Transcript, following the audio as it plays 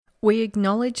We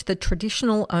acknowledge the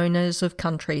traditional owners of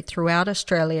country throughout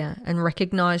Australia and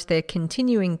recognise their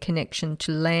continuing connection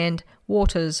to land,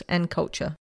 waters and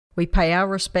culture. We pay our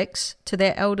respects to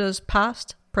their elders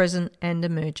past, present and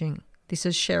emerging. This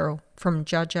is Cheryl from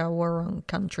Dja Dja Wurrung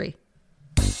country.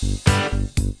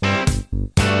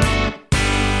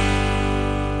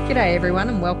 G'day everyone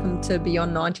and welcome to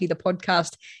Beyond 90, the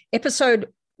podcast,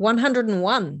 episode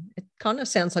 101. It kind of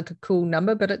sounds like a cool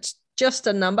number, but it's just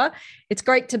a number. It's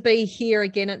great to be here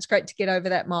again. It's great to get over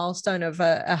that milestone of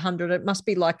 100. It must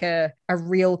be like a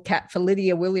real cap for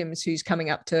Lydia Williams, who's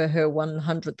coming up to her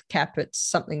 100th cap. It's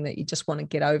something that you just want to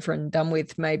get over and done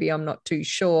with. Maybe, I'm not too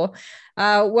sure.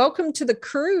 Welcome to the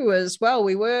crew as well.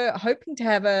 We were hoping to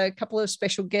have a couple of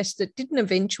special guests that didn't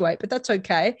eventuate, but that's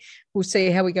okay. We'll see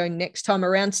how we go next time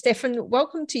around. Stefan,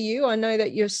 welcome to you. I know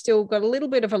that you've still got a little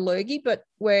bit of a lurgy, but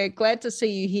we're glad to see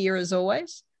you here as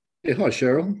always. Yeah, hi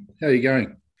Cheryl. How are you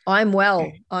going? I'm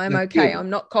well. I'm okay. Good.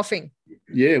 I'm not coughing.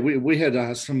 Yeah, we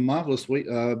had some marvellous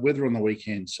weather on the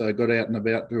weekend, so got out and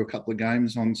about, do a couple of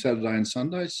games on Saturday and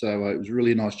Sunday. So it was a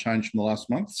really nice change from the last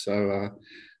month. So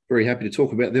very happy to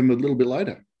talk about them a little bit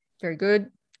later. Very good.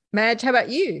 Madge, how about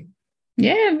you?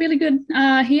 Yeah, really good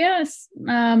here.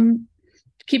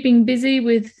 Keeping busy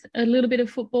with a little bit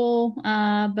of football,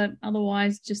 but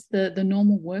otherwise just the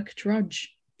normal work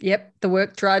drudge. Yep, the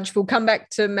work drudge. We'll come back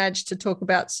to Madge to talk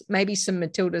about maybe some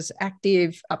Matilda's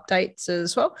active updates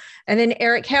as well. And then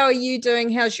Eric, how are you doing?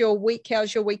 How's your week?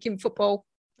 How's your week in football?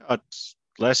 It's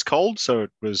less cold, so it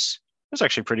was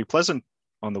actually pretty pleasant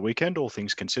on the weekend, all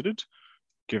things considered,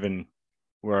 given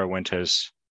where I went has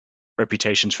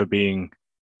reputations for being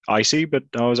icy, but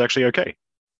I was actually okay.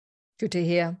 Good to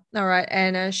hear. All right.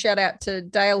 And a shout out to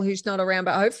Dale, who's not around,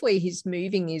 but hopefully his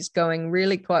moving is going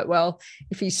really quite well.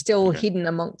 If he's still hidden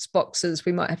amongst boxes,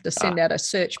 we might have to send out a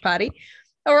search party.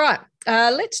 All right.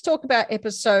 Let's talk about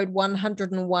episode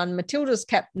 101, Matilda's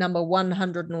cap number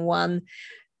 101.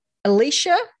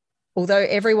 Alicia, although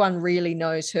everyone really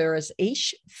knows her as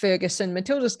Ish Ferguson,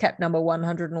 Matilda's cap number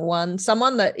 101,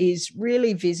 someone that is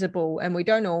really visible, and we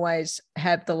don't always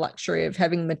have the luxury of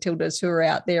having Matildas who are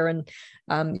out there and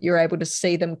you're able to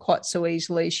see them quite so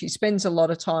easily. She spends a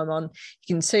lot of time on,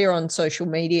 you can see her on social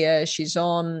media. She's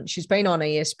been on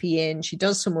ESPN. She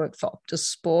does some work for Optus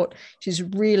Sport. She's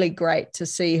really great to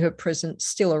see her presence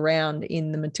still around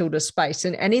in the Matilda space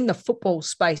and in the football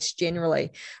space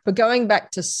generally. But going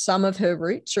back to some of her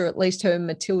roots, or at least her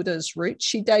Matilda's roots,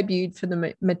 she debuted for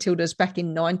the Matildas back in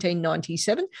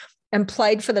 1997. And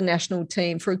played for the national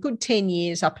team for a good 10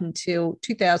 years up until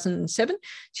 2007.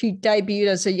 She debuted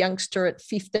as a youngster at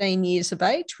 15 years of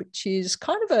age, which is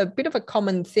kind of a bit of a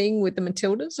common thing with the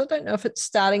Matildas. I don't know if it's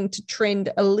starting to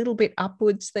trend a little bit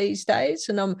upwards these days.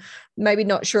 And I'm maybe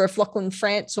not sure if Lachlan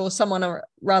France or someone or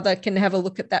rather can have a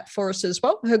look at that for us as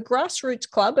well. Her grassroots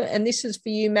club, and this is for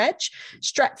you, Madge,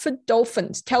 Stratford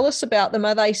Dolphins. Tell us about them.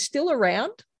 Are they still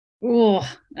around? Oh,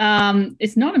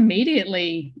 it's not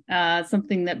immediately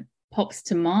something that pops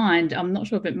to mind. I'm not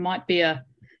sure if it might be a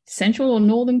Central or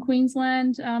Northern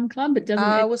Queensland club, but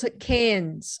doesn't was it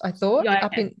Cairns? I thought yeah,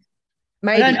 up in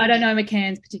maybe. I don't know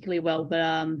McCann's particularly well, but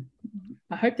I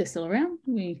hope they're still around.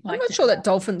 I'm not sure that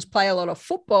Dolphins play a lot of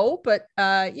football, but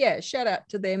shout out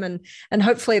to them and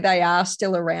hopefully they are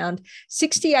still around.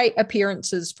 68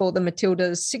 appearances for the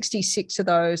Matildas, 66 of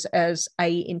those as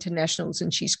A internationals,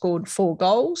 and she scored 4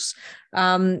 goals.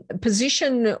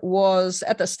 Position was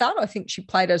at the start, I think she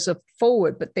played as a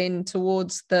forward, but then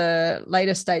towards the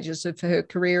later stages of her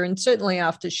career, and certainly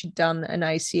after she'd done an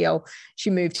ACL, she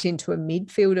moved into a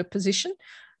midfielder position.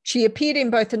 She appeared in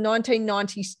both the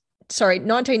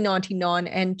 1999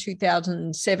 and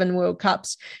 2007 World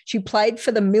Cups. She played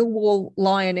for the Millwall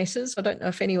Lionesses. I don't know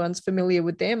if anyone's familiar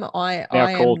with them. I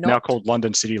am not. Now called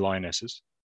London City Lionesses.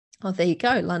 Oh, there you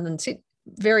go, London City.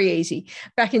 Very easy.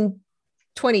 Back in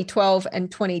 2012 and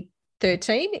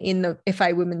 2013 in the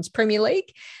FA Women's Premier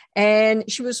League. And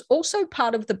she was also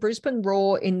part of the Brisbane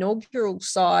Roar inaugural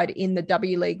side in the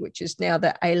W League, which is now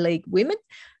the A-League Women,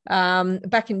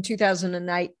 back in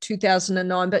 2008,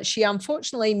 2009. But she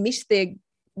unfortunately missed their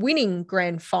winning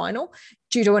grand final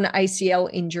due to an ACL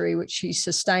injury, which she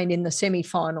sustained in the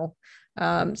semi-final.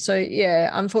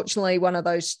 Unfortunately, one of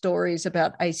those stories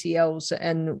about ACLs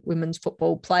and women's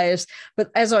football players.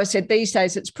 But as I said, these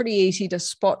days it's pretty easy to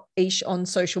spot Ish on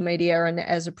social media and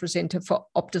as a presenter for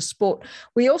Optus Sport.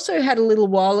 We also had a little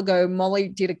while ago, Molly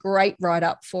did a great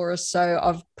write-up for us, so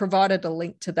I've provided a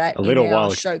link to that in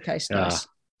our showcase notes.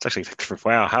 It's actually,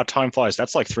 wow, how time flies.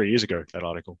 That's like 3 years ago, that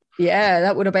article. Yeah,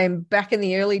 that would have been back in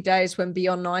the early days when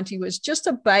Beyond 90 was just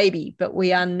a baby, but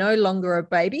we are no longer a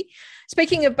baby.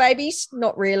 Speaking of babies,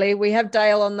 not really. We have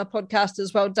Dale on the podcast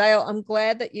as well. Dale, I'm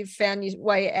glad that you've found your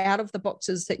way out of the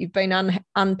boxes that you've been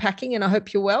unpacking, and I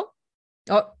hope you're well.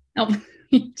 Oh,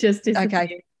 just disappeared.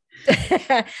 Okay.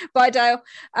 Bye, Dale.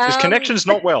 His connection's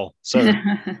not well. So,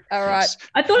 all right.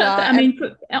 I thought,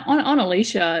 on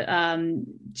Alicia,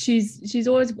 she's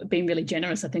always been really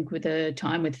generous, I think, with her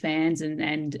time with fans and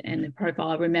the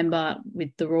profile. I remember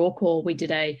with the Raw call, we did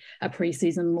a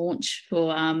preseason launch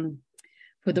for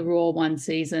the Raw one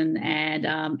season, and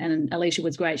Alicia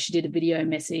was great. She did a video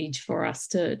message for us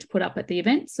to put up at the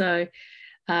event. So,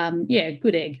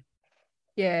 good egg.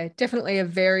 Yeah, definitely a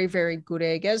very, very good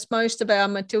egg, as most of our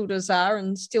Matildas are,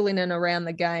 and still in and around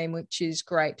the game, which is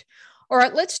great. All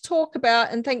right, let's talk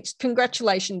about, and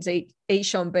congratulations,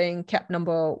 Ish, on being cap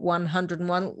number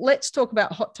 101. Let's talk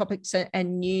about hot topics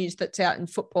and news that's out in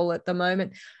football at the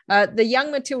moment. The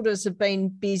young Matildas have been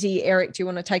busy. Eric, do you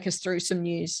want to take us through some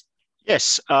news?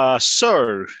 Yes,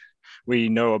 so we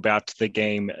know about the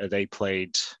game they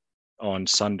played on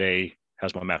Sunday.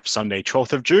 How's my math? Sunday,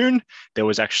 12th of June. There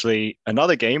was actually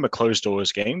another game, a closed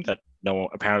doors game that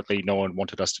apparently no one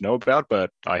wanted us to know about,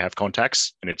 but I have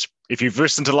contacts, and if you've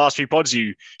listened to the last few pods,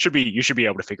 you should be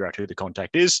able to figure out who the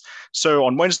contact is. So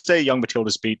on Wednesday, Young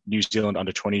Matildas beat New Zealand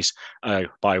under-20s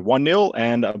by 1-0,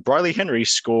 and Briley Henry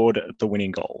scored the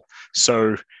winning goal.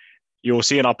 So you'll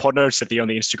see in our pod notes that the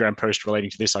only Instagram post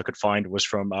relating to this I could find was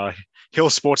from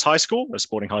Hill Sports High School, a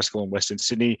sporting high school in Western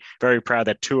Sydney. Very proud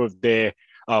that two of their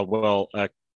a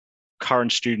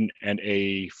current student and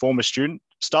a former student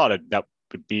started. That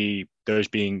would be those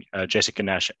being Jessica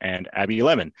Nash and Abby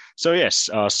Lemon. So yes,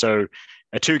 so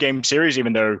a 2-game series,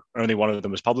 even though only one of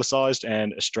them was publicised,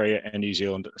 and Australia and New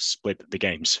Zealand split the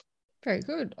games. Very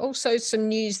good. Also some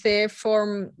news there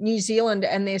from New Zealand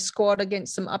and their squad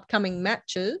against some upcoming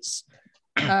matches.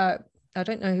 I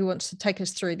don't know who wants to take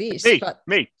us through this.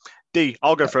 Me. Dee,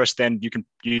 I'll go first, then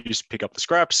you just pick up the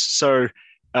scraps. So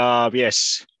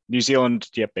yes, New Zealand,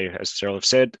 they, as Cyril have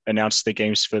said, announced the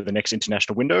games for the next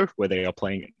international window, where they are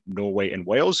playing Norway and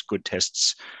Wales. Good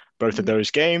tests, both of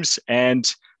those games. And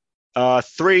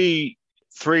three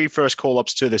first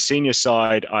call-ups to the senior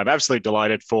side. I'm absolutely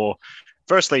delighted for,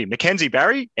 firstly, Mackenzie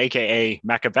Barry, a.k.a.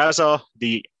 Macavaza,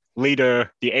 the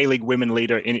leader, the A-League women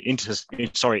leader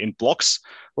in blocks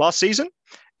last season.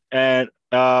 And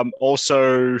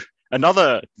also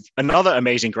another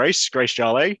amazing Grace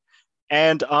Jarley.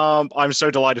 And I'm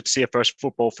so delighted to see a first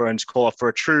Football Ferns call up for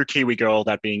a true Kiwi girl,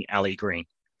 that being Ali Green.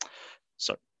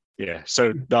 So, yeah.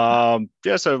 So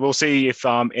we'll see if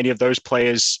any of those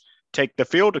players take the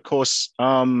field. Of course,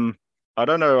 I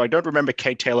don't know. I don't remember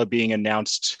Kate Taylor being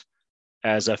announced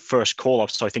as a first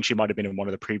call-up, so I think she might have been in one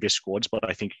of the previous squads, but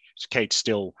I think Kate's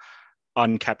still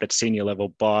uncapped at senior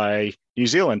level by New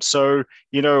Zealand. So,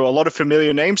 a lot of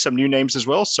familiar names, some new names as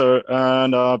well. So,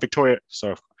 and Victoria,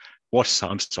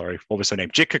 I'm sorry, what was her name?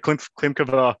 Jitka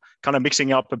Klimkova, kind of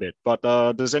mixing up a bit. But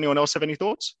does anyone else have any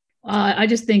thoughts? I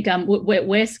just think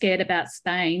we're scared about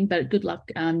Spain, but good luck,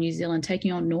 New Zealand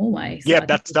taking on Norway. So yeah,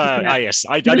 that's yes.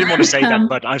 I didn't want to say that,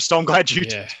 but I'm glad you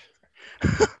did.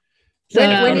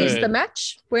 When is the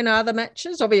match? When are the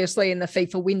matches? Obviously in the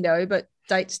FIFA window, but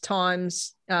dates,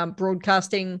 times,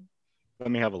 broadcasting.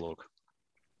 Let me have a look.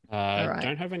 I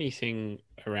don't have anything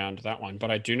around that one, but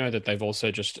I do know that they've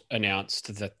also just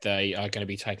announced that they are going to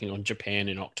be taking on Japan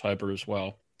in October as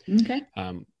well. Okay.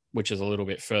 Which is a little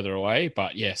bit further away,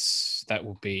 but yes, that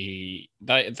will be,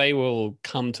 they will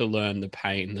come to learn the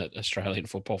pain that Australian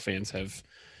football fans have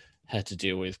had to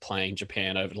deal with playing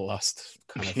Japan over the last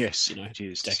kind of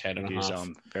decade and a half.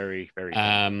 Very, very.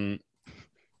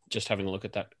 Just having a look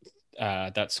at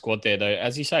that squad there, though,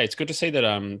 as you say, it's good to see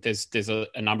that there's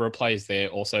a number of players there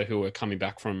also who are coming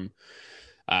back from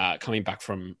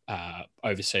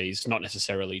overseas, not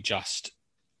necessarily just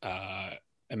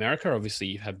America. Obviously,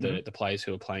 you have the players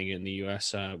who are playing in the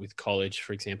US with college,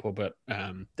 for example, but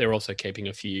they're also keeping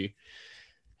a few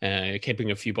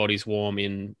bodies warm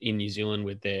in New Zealand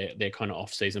with their kind of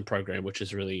off-season program, which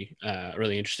is really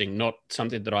really interesting. Not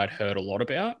something that I'd heard a lot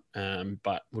about,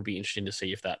 but would be interesting to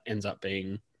see if that ends up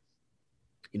being,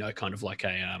 kind of like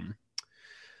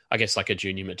I guess like a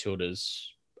junior Matildas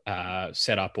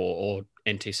setup or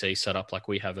NTC setup like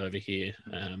we have over here.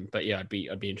 But yeah, I'd be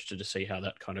interested to see how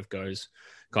that kind of goes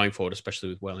going forward, especially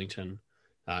with Wellington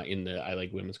in the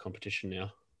A-League women's competition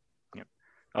now. Yep.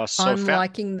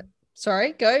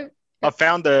 Sorry, go. I've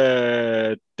found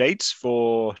the dates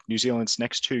for New Zealand's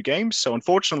next 2 games. So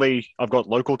unfortunately, I've got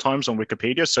local times on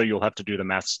Wikipedia, so you'll have to do the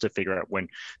maths to figure out when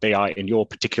they are in your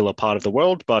particular part of the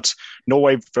world. But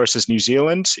Norway versus New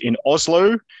Zealand in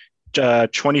Oslo,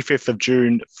 25th of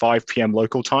June, 5 p.m.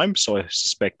 local time. So I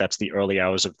suspect that's the early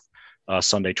hours of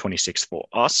Sunday 26th for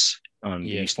us on the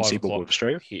Eastern Seaboard of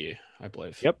Australia. Here, I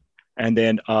believe. Yep. And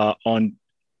then on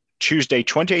Tuesday,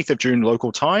 28th of June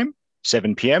local time,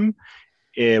 7 p.m.,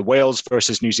 Wales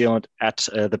versus New Zealand at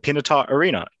the Pinatar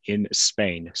Arena in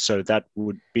Spain. So that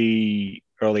would be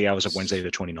early hours of Wednesday, the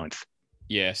 29th.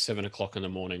 Yeah, 7 o'clock in the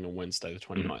morning on Wednesday, the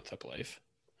 29th, I believe.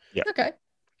 Yeah. Okay.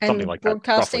 And something like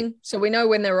broadcasting. That, so we know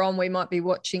when they're on, we might be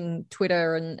watching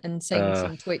Twitter and seeing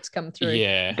some tweets come through.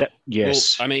 Yeah.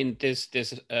 Yes. Well, I mean, there's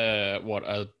just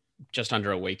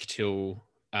under a week till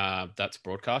that's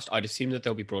broadcast. I'd assume that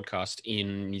they'll be broadcast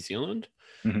in New Zealand,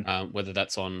 whether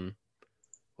that's on,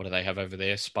 what do they have over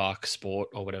there? Spark Sport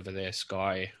or whatever their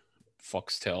Sky,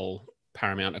 Foxtel,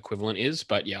 Paramount equivalent is.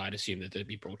 But yeah, I'd assume that they'd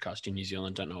be broadcast in New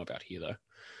Zealand. Don't know about here though.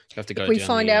 You have to go. If we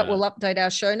find out, we'll update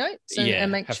our show notes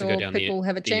and make sure people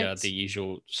have a chance. The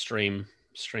usual stream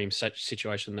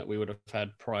situation that we would have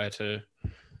had prior to,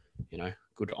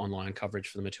 good online coverage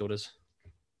for the Matildas.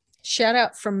 Shout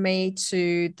out from me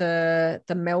to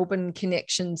the Melbourne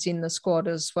connections in the squad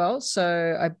as well.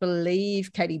 So I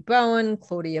believe Katie Bowen,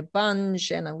 Claudia Bunge,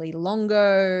 Annalie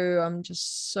Longo,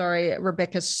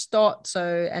 Rebecca Stott,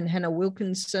 and Hannah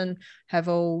Wilkinson have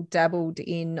all dabbled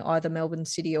in either Melbourne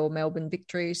City or Melbourne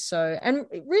Victory. So, and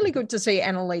really good to see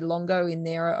Annalie Longo in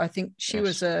there. I think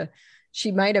she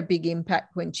made a big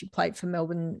impact when she played for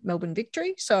Melbourne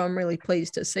Victory. So I'm really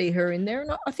pleased to see her in there.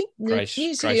 And I think New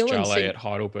Zealand Jarley at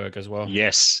Heidelberg as well.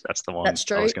 Yes, that's the one. That's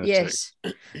true. Yes.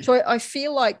 So I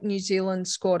feel like New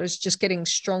Zealand's squad is just getting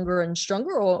stronger and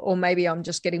stronger, or maybe I'm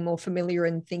just getting more familiar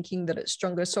and thinking that it's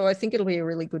stronger. So I think it'll be a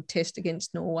really good test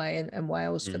against Norway and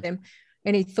Wales for them.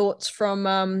 Any thoughts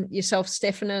from yourself,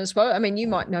 Stefan, as well? I mean, you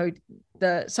might know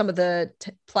some of the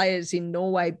players in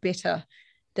Norway better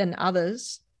than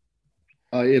others.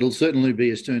 It'll certainly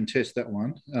be a stern test, that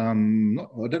one. I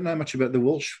don't know much about the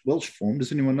Welsh form.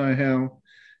 Does anyone know how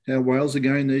Wales are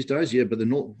going these days? Yeah, but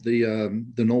the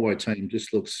Norway team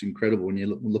just looks incredible when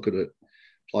you look at it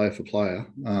player for player.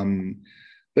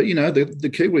 But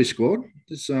the Kiwi squad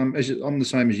is I'm the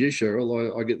same as you,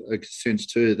 Cheryl. I get a sense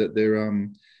too that they're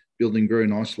building very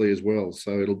nicely as well.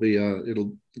 So it'll be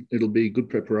good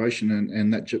preparation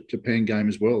and that Japan game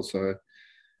as well. So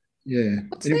yeah.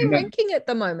 What's their ranking at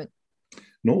the moment?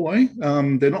 Norway,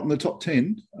 they're not in the top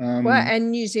 10. And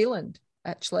New Zealand,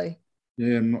 actually.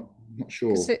 Yeah, I'm not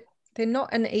sure. They're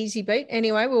not an easy beat.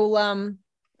 Anyway,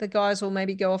 the guys will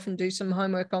maybe go off and do some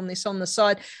homework on this on the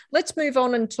side. Let's move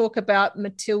on and talk about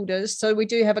Matildas. So we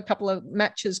do have a couple of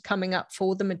matches coming up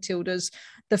for the Matildas.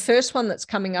 The first one that's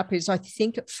coming up is, I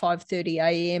think, at 5:30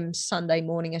 a.m. Sunday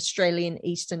morning, Australian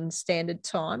Eastern Standard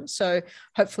Time. So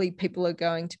hopefully people are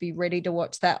going to be ready to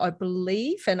watch that, I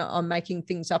believe. And I'm making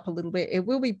things up a little bit. It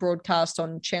will be broadcast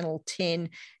on Channel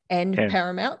 10 and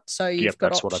Paramount. So you've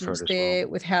got options there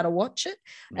with how to watch it.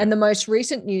 Yeah. And the most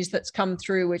recent news that's come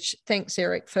through, which thanks,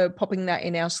 Eric, for popping that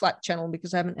in our Slack channel,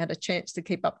 because I haven't had a chance to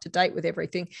keep up to date with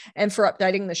everything, and for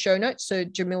updating the show notes. So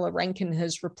Jamila Rankin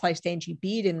has replaced Angie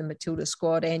Beard in the Matilda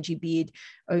squad. Angie Beard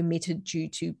omitted due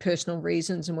to personal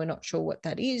reasons, and we're not sure what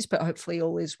that is, but hopefully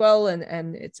all is well.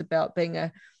 And it's about being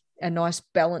a nice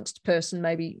balanced person.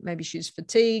 Maybe she's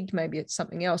fatigued, maybe it's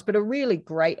something else, but a really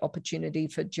great opportunity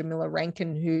for Jamila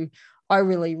Rankin, who I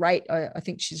really rate. I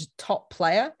think she's a top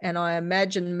player, and I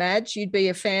imagine, Madge, you'd be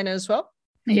a fan as well.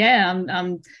 Yeah,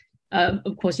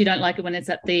 of course you don't like it when it's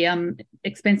at the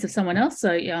expense of someone else,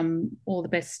 so all the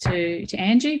best to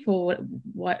Angie for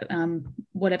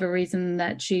whatever reason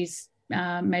that she's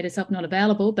made herself not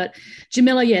available. But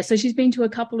Jamila, so she's been to a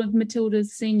couple of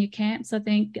Matilda's senior camps, I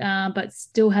think, but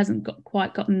still hasn't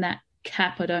quite gotten that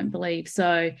cap, I don't believe.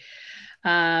 So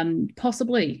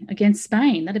possibly against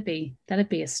Spain, that'd be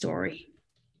a story.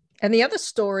 And the other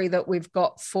story that we've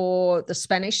got for the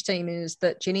Spanish team is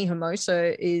that Jenny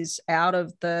Hermoso is out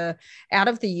of the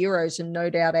Euros, and no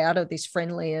doubt out of this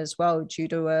friendly as well, due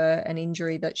to an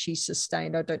injury that she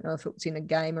sustained. I don't know if it was in a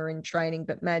game or in training,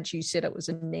 but Madge, you said it was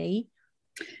a knee.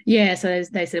 Yeah, so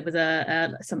they said it was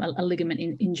a ligament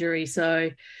injury.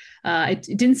 So it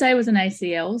didn't say it was an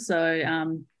ACL.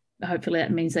 So hopefully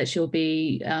that means that she'll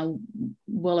be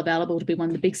well available to be one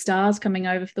of the big stars coming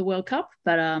over for the World Cup.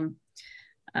 But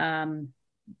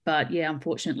yeah,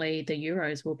 unfortunately, the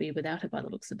Euros will be without her by the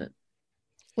looks of it.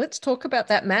 Let's talk about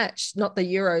that match, not the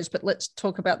Euros, but let's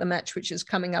talk about the match which is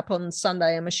coming up on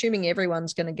Sunday. I'm assuming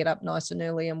everyone's going to get up nice and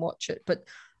early and watch it. But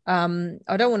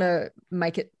I don't want to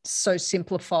make it so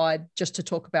simplified just to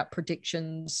talk about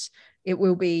predictions. It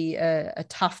will be a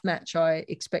tough match, I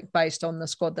expect, based on the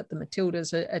squad that the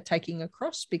Matildas are taking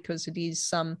across, because it is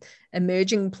some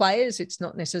emerging players. It's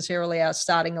not necessarily our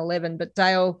starting 11. But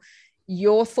Dale,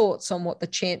 your thoughts on what the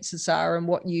chances are and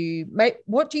what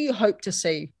do you hope to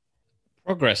see?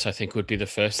 Progress, I think, would be the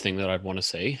first thing that I'd want to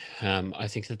see. I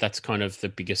think that's kind of the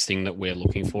biggest thing that we're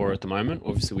looking for at the moment.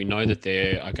 Obviously, we know that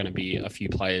there are going to be a few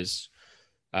players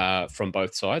from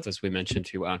both sides, as we mentioned,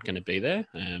 who aren't going to be there.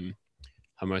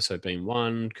 Hermoso being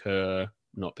one, Kerr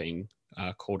not being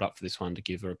called up for this one to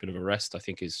give her a bit of a rest, I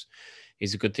think is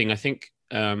a good thing. I think,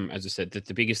 as I said, that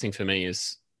the biggest thing for me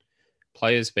is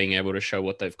players being able to show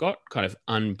what they've got, kind of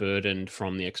unburdened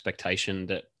from the expectation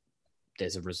that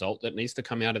there's a result that needs to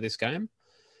come out of this game.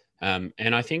 And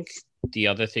I think the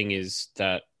other thing is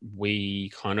that we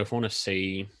kind of want to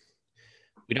see,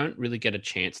 we don't really get a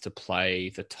chance to play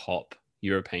the top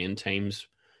European teams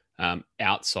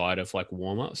outside of like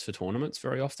warm-ups for tournaments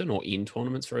very often, or in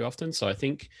tournaments very often. So I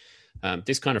think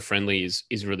this kind of friendly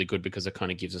is really good, because it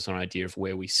kind of gives us an idea of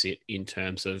where we sit in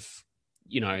terms of,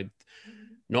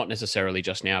 not necessarily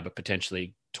just now, but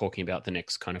potentially talking about the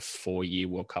next kind of 4-year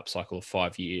World Cup cycle or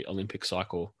 5-year Olympic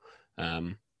cycle,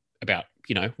 about,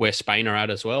 where Spain are at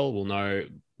as well. We'll know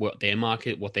what their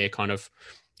market, what their kind of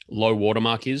low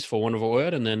watermark is, for want of a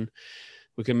word, and then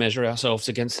we can measure ourselves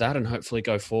against that and hopefully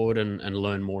go forward and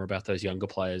learn more about those younger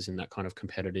players in that kind of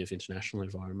competitive international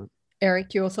environment.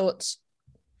 Eric, your thoughts?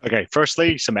 Okay,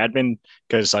 firstly, some admin,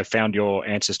 because I found your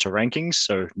answers to rankings.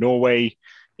 So Norway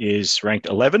is ranked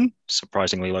 11,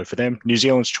 surprisingly low for them. New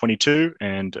Zealand's 22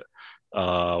 and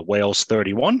Wales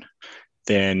 31.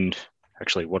 Then,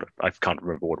 actually, I can't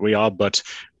remember what we are, but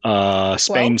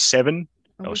Spain 7.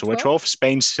 Oh, so we're 12.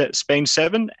 Spain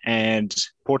 7 and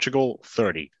Portugal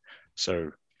 30.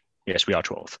 So, yes, we are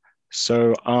 12.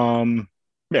 So,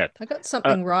 yeah. I got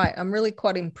something right. I'm really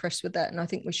quite impressed with that, and I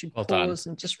think we should pause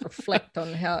and just reflect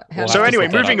on how so anyway,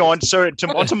 moving on. So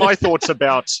onto my thoughts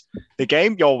about the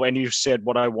game. When you said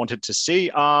what I wanted to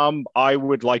see, I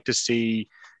would like to see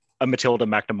a Matilda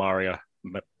McNamara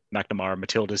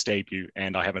Matilda's debut,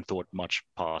 and I haven't thought much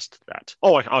past that.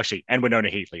 Oh, actually, and Winona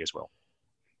Heatley as well.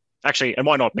 Actually, and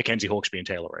why not Mackenzie Hawkesby and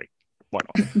Taylor Reid? Why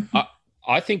not?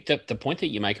 I think that the point that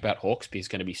you make about Hawkesby is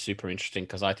going to be super interesting,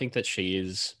 because I think that she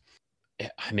is,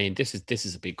 I mean, this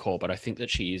is a big call, but I think that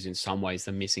she is in some ways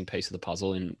the missing piece of the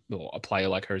puzzle, or a player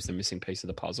like her is the missing piece of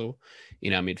the puzzle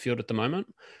in our midfield at the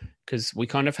moment, because we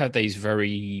kind of have these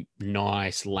very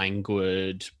nice,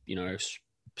 languid,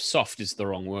 soft is the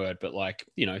wrong word, but like,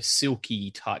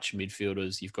 silky touch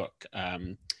midfielders. You've got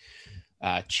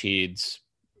Chids,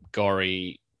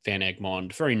 Gorry, Van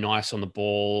Egmond, very nice on the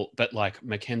ball, but like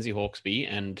Mackenzie Hawkesby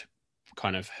and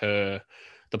kind of the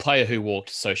player who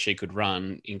walked so she could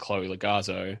run in Chloe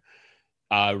Lagazzo,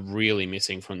 are really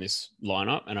missing from this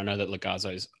lineup. And I know that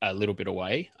Lagazzo's a little bit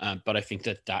away, but I think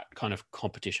that kind of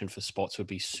competition for spots would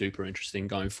be super interesting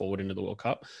going forward into the World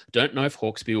Cup. Don't know if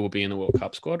Hawkesby will be in the World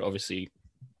Cup squad. Obviously,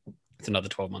 it's another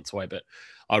 12 months away, but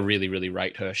I really, really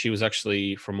rate her. She was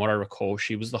actually, from what I recall,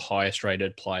 she was the highest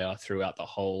rated player throughout the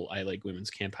whole A-League women's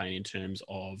campaign in terms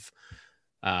of,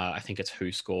 I think it's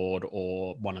Who Scored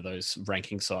or one of those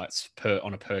ranking sites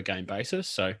on a per game basis.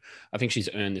 So I think she's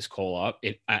earned this call up.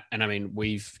 And I mean,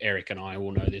 Eric and I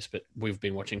will know this, but we've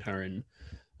been watching her in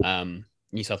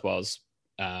New South Wales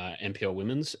NPL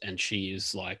women's, and she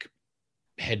is like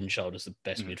head and shoulders the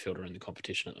best midfielder in the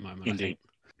competition at the moment. Indeed. I think.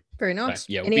 Very nice. So,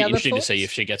 yeah, it'll be interesting to see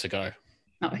if she gets a go.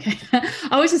 Oh, okay.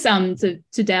 I was just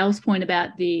to Dale's point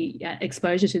about the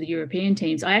exposure to the European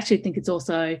teams. I actually think it's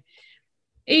also,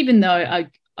 even though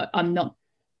I'm not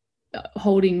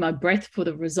holding my breath for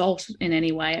the result in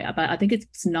any way, but I think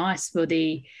it's nice for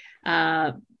this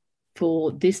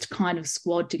kind of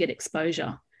squad to get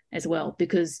exposure as well,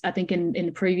 because I think in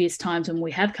the previous times when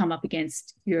we have come up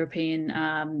against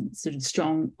European sort of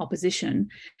strong opposition,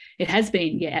 it has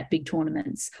been at big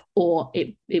tournaments, or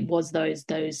it was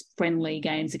those friendly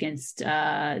games against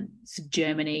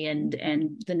Germany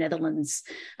and the Netherlands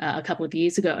a couple of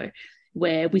years ago,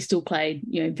 where we still played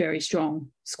very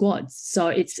strong squads. So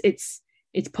it's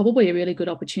probably a really good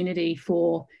opportunity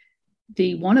for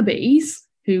the wannabes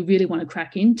who really want to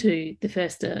crack into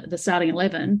the starting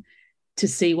 11 to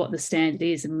see what the standard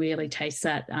is and really taste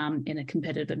that in a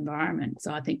competitive environment.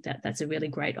 So I think that's a really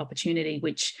great opportunity,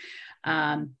 which,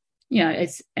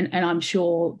 it's, and I'm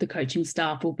sure the coaching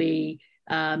staff will be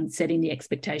setting the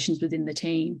expectations within the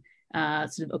team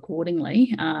sort of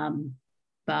accordingly. So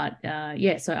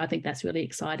I think that's really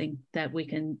exciting that we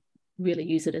can really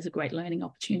use it as a great learning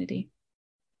opportunity.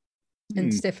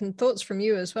 And Stefan, thoughts from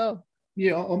you as well?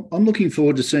 Yeah, I'm looking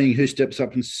forward to seeing who steps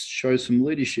up and shows some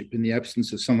leadership in the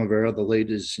absence of some of our other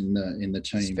leaders in the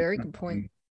team. That's a very good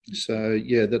point. So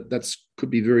yeah, that's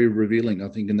could be very revealing, I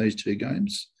think, in these two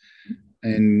games,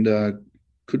 and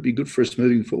could be good for us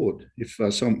moving forward if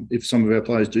some of our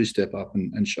players do step up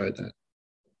and show that.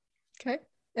 Okay.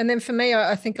 And then for me,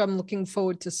 I think I'm looking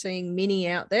forward to seeing Minnie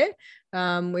out there.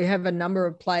 We have a number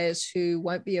of players who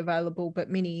won't be available, but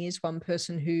Minnie is one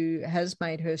person who has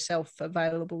made herself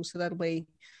available. So that'll be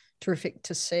terrific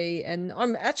to see. And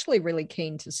I'm actually really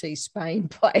keen to see Spain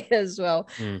play as well.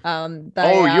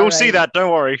 You'll see that.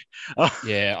 Don't worry.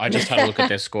 Yeah, I just had a look at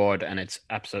their squad and it's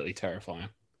absolutely terrifying.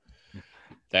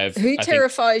 Who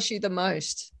terrifies you the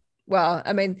most? Well,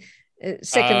 I mean,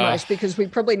 second most, because we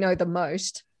probably know the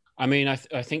most. I mean, I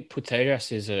think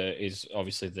Putellas is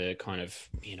obviously the kind of,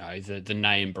 the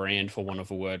name brand, for want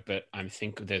of a word, but I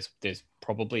think there's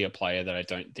probably a player that I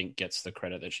don't think gets the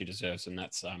credit that she deserves, and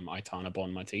that's Aitana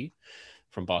Bonmatí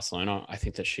from Barcelona. I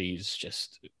think that she's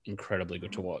just incredibly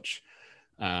good to watch.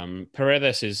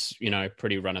 Paredes is,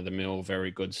 pretty run-of-the-mill,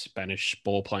 very good Spanish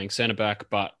ball-playing centre-back,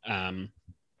 but I'm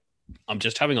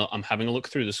having a look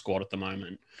through the squad at the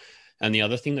moment. And the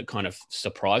other thing that kind of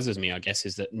surprises me, I guess,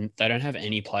 is that they don't have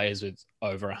any players with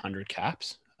over 100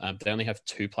 caps. They only have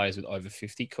 2 players with over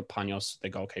 50. Campaños, the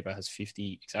goalkeeper, has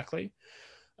 50 exactly.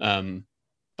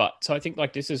 But so I think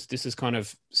this is kind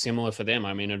of similar for them.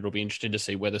 I mean, it'll be interesting to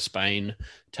see whether Spain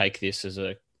take this as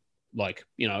a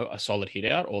solid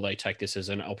hit out, or they take this as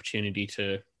an opportunity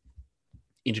to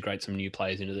integrate some new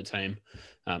players into the team.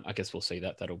 I guess we'll see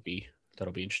that. That'll be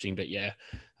interesting. But yeah,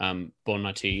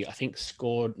 Bonmatí, I think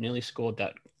nearly scored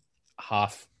that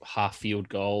half field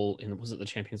goal in, was it the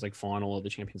Champions League final or the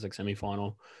Champions League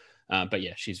semi-final? But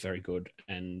yeah, she's very good.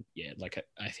 And yeah,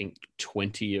 I think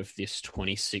 20 of this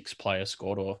 26 player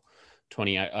squad, or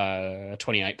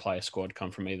 28 player squad, come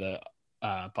from either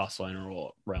Barcelona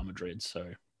or Real Madrid.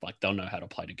 So they'll know how to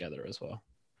play together as well.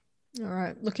 All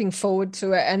right. Looking forward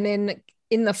to it. And then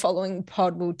in the following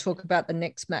pod, we'll talk about the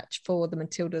next match for the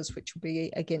Matildas, which will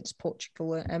be against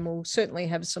Portugal. And we'll certainly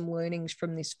have some learnings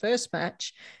from this first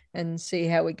match and see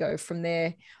how we go from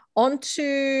there. On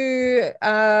to,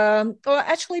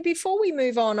 actually, before we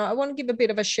move on, I want to give a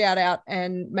bit of a shout out,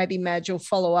 and maybe Madge will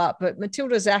follow up, but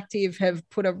Matildas Active have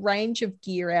put a range of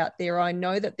gear out there. I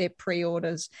know that their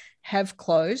pre-orders have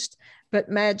closed, but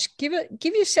Madge, give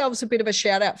yourselves a bit of a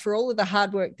shout out for all of the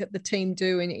hard work that the team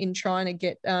do in trying to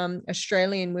get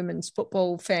Australian women's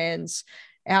football fans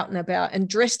out and about and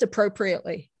dressed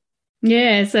appropriately.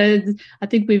 Yeah, so I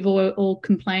think we've all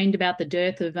complained about the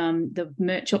dearth of the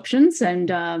merch options, and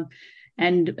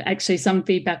actually some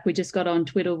feedback we just got on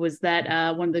Twitter was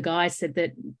that one of the guys said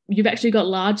that you've actually got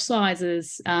large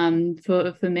sizes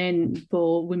for men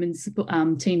for women's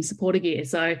team supporter gear.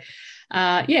 So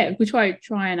we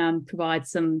try and provide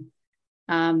some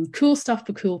cool stuff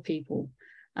for cool people.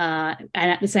 And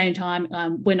at the same time,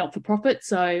 we're not for profit,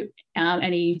 so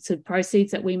any sort of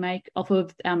proceeds that we make off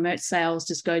of our merch sales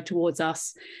just go towards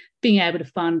us being able to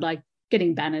fund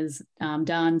getting banners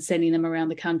done, sending them around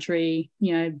the country,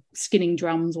 skinning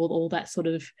drums, all that sort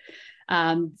of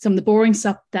some of the boring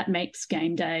stuff that makes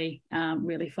game day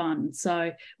really fun.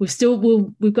 So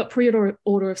we've got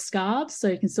pre-order of scarves, so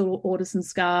you can still order some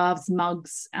scarves,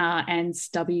 mugs, and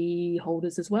stubby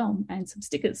holders as well, and some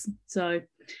stickers. So,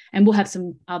 and we'll have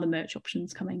some other merch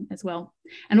options coming as well.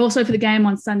 And also for the game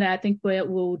on Sunday, I think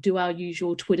we'll do our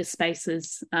usual Twitter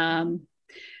Spaces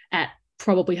at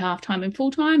probably halftime and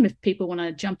full time if people want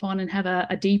to jump on and have a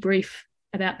debrief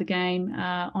about the game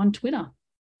on Twitter.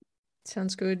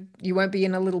 Sounds good. You won't be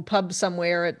in a little pub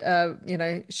somewhere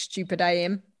at stupid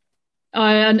AM?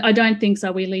 I don't think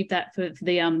so. We leave that for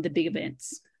the big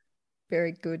events.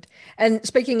 Very good. And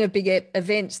speaking of big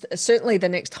events, certainly the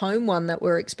next home one that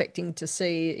we're expecting to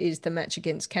see is the match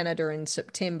against Canada in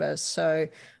September. So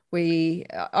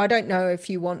I don't know if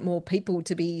you want more people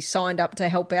to be signed up to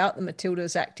help out the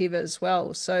Matildas Active as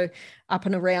well. So up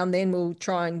and around then we'll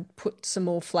try and put some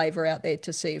more flavour out there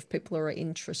to see if people are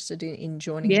interested in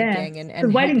joining the gang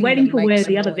and waiting for where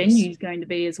the other venue is going to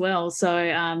be as well.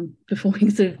 So before we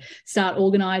sort of start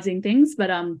organising things, but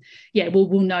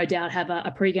we'll no doubt have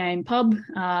a pre-game pub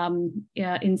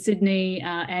in Sydney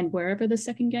and wherever the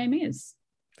second game is.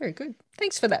 Very good.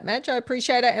 Thanks for that, Madge. I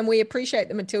appreciate it. And we appreciate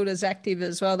the Matildas Active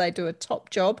as well. They do a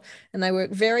top job and they work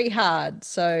very hard.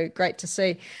 So great to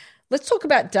see. Let's talk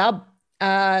about Dub.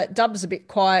 Dub's a bit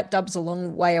quiet. Dub's a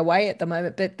long way away at the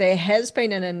moment, but there has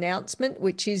been an announcement,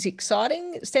 which is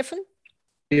exciting. Stefan?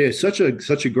 Yeah, such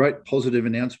a great positive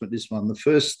announcement, this one. The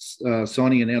first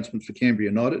signing announcement for Canberra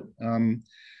United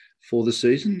for the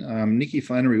season. Nikki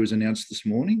Flannery was announced this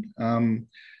morning.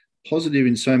 positive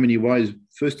in so many ways.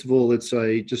 First of all, it's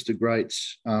just a great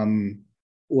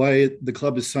way the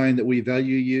club is saying that we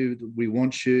value you, that we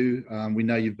want you. We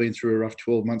know you've been through a rough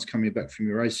 12 months coming back from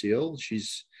your ACL.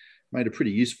 She's made a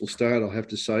pretty useful start, I'll have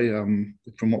to say,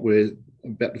 from what we're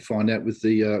about to find out with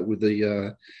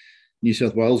the New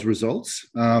South Wales results.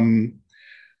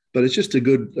 But it's just a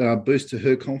good boost to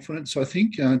her confidence, I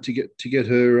think, to get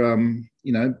her,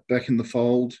 back in the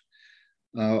fold.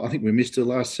 I think we missed her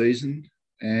last season,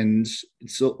 and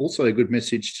it's also a good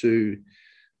message to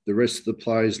the rest of the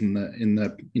players in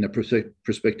the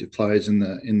prospective players in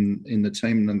the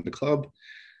team and the club.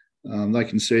 They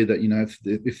can see that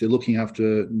if they're looking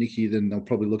after Nikki, then they'll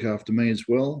probably look after me as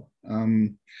well.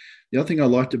 The other thing I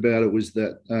liked about it was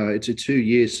that it's a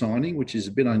 2-year signing, which is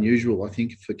a bit unusual, I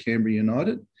think, for Canberra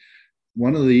United.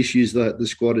 One of the issues that the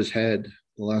squad has had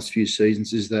the last few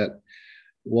seasons is that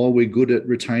while we're good at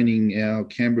retaining our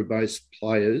Canberra-based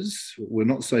players, we're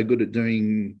not so good at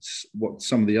doing what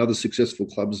some of the other successful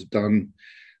clubs have done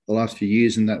the last few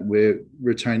years, in that we're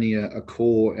retaining a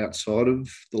core outside of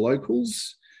the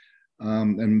locals.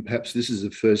 And perhaps this is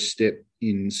the first step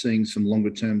in seeing some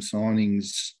longer-term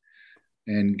signings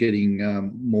and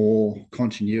getting more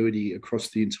continuity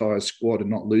across the entire squad and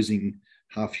not losing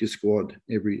half your squad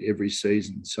every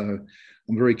season. So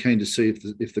I'm very keen to see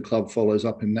if the club follows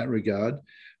up in that regard.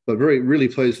 But really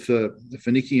pleased for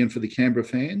Nikki and for the Canberra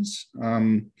fans.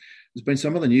 There's been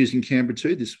some other news in Canberra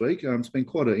too this week. It's been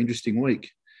quite an interesting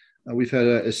week. We've had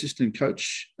an assistant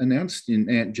coach announced in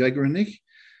Ant Jagerinick,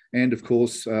 and of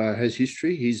course has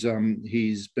history.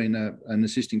 He's been an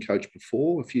assistant coach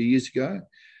before a few years ago,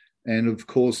 and of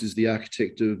course is the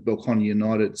architect of Belconnen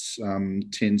United's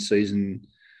 10-season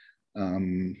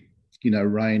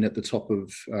reign at the top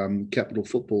of capital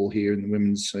football here in the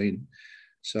women's scene.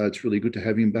 So it's really good to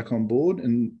have him back on board,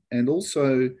 and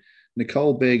also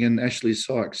Nicole Begg and Ashley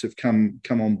Sykes have come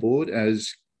on board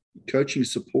as coaching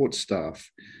support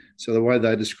staff. So the way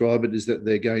they describe it is that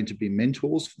they're going to be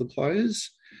mentors for the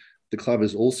players. The club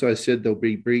has also said they'll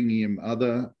be bringing in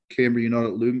other Canberra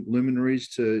United luminaries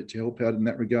to help out in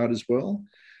that regard as well.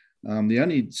 The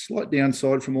only slight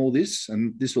downside from all this,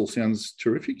 and this all sounds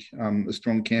terrific, a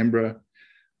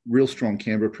real strong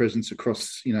Canberra presence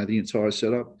across the entire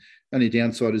setup. Only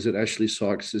downside is that Ashley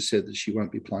Sykes has said that she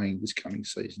won't be playing this coming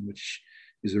season, which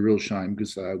is a real shame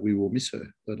because we will miss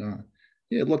her. But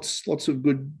lots of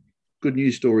good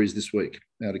news stories this week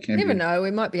out of Canberra. Never know,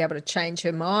 we might be able to change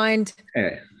her mind.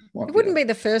 Yeah. It wouldn't be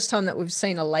the first time that we've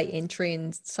seen a late entry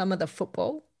in some of the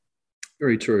football.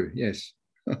 Very true, yes.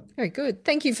 Very good.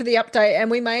 Thank you for the update.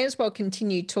 And we may as well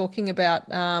continue talking about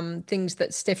things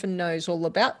that Stefan knows all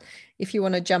about. If you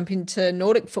want to jump into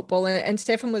Nordic football, and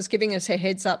Stefan was giving us a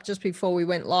heads up just before we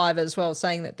went live as well,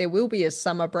 saying that there will be a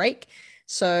summer break.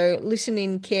 So listen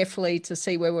in carefully to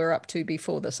see where we're up to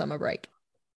before the summer break.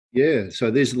 Yeah,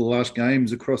 so these are the last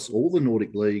games across all the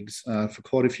Nordic leagues for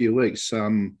quite a few weeks,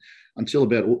 until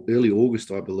about early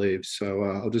August, I believe. So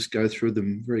I'll just go through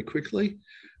them very quickly.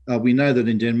 We know that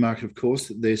in Denmark, of course,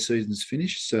 that their season's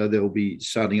finished, so they'll be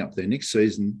starting up their next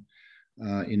season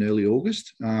in early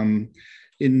August.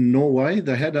 In Norway,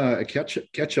 they had a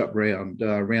catch-up round,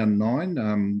 round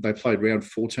 9. They played round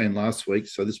 14 last week,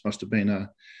 so this must have been a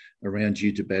round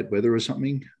due to bad weather or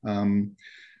something.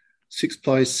 Sixth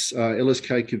place,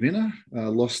 LSK Kavina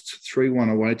lost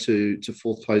 3-1 away to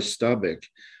fourth place Stabæk.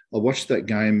 I watched that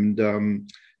game,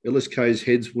 and LSK's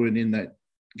heads weren't in that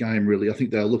game, really. I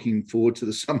think they were looking forward to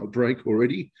the summer break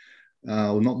already.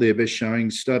 Not their best showing.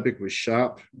 Stabæk was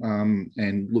sharp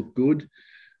and looked good.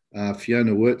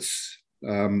 Fiona Wirtz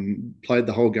played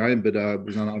the whole game, but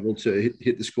was unable to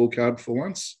hit the scorecard for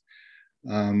once.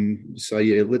 Let's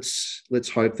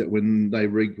hope that when they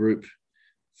regroup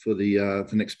for the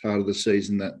next part of the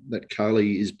season, that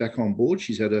Carly is back on board.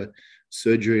 She's had a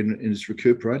surgery and is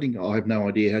recuperating. I have no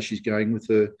idea how she's going with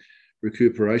her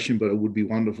recuperation, but it would be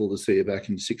wonderful to see her back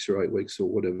in 6 or 8 weeks or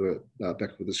whatever,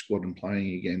 back with the squad and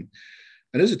playing again.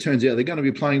 And as it turns out, they're going to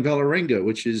be playing Vålerenga,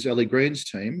 which is Ellie Green's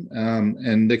team,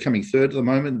 and they're coming third at the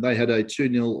moment. They had a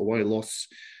 2-0 away loss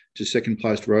to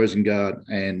second-placed Rosengard,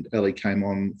 and Ellie came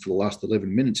on for the last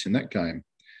 11 minutes in that game.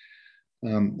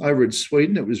 Over in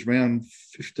Sweden, it was round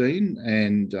 15,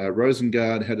 and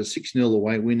Rosengard had a 6-0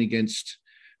 away win against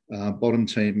bottom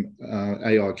team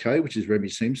AIK, which is Remy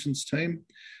Simpson's team.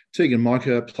 Tegan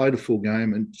Micah played a full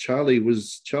game, and Charlie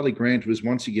Grant was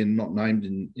once again not named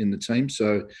in the team,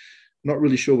 so not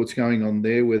really sure what's going on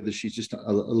there, whether she's just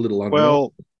a little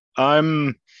unwell.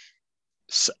 Well,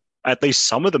 at least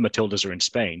some of the Matildas are in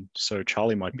Spain, so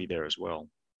Charlie might be there as well.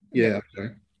 Yeah,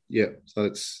 okay. Yeah, so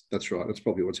that's right. That's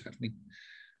probably what's happening.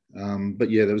 But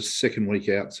yeah, there was a second week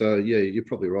out. So yeah, you're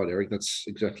probably right, Eric. That's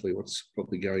exactly what's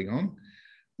probably going on.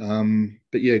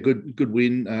 But yeah, good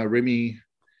win. Remy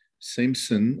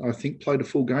Simpson, I think, played a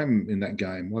full game in that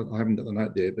game. I haven't got the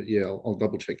note there, but yeah, I'll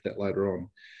double check that later on.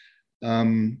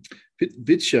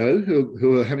 Vitcho,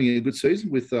 who are having a good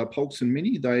season with Polks and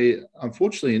Mini, they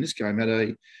unfortunately in this game had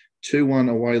a 2-1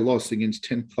 away loss against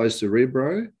 10th place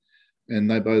Cerebro, and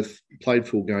they both played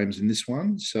full games in this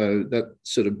one. So that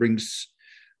sort of brings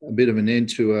a bit of an end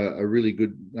to a really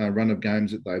good run of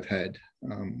games that they've had.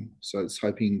 So it's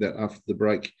hoping that after the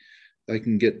break, they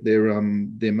can get their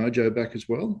mojo back as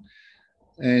well.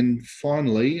 And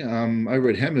finally, over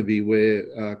at Hammarby,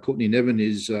 where Courtney Nevin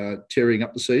is tearing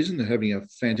up the season, they're having a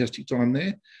fantastic time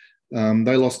there.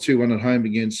 They lost 2-1 at home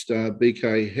against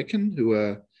BK Häcken, who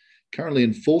are currently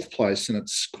in fourth place, and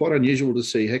it's quite unusual to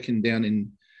see Häcken down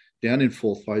in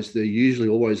fourth place. They're usually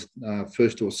always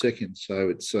first or second, so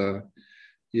it's a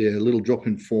little drop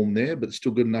in form there, but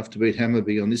still good enough to beat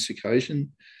Hammarby on this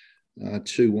occasion,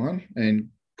 2-1. And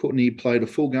Courtney played a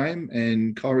full game,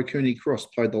 and Kyra Cooney-Cross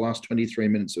played the last 23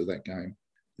 minutes of that game.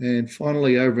 And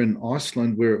finally, over in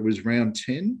Iceland, where it was round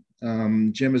 10,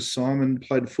 Gemma Simon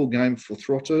played a full game for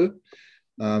Throtter.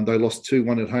 They lost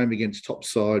 2-1 at home against top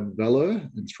side Valor,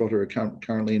 and Throtter are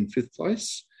currently in fifth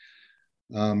place.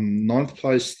 Ninth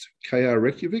placed KR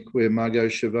Reykjavik, where Margot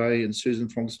Chevet and Susan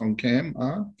Fongsong Cam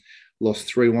are, lost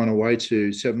 3-1 away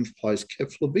to seventh place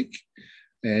Keflavik.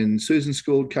 And Susan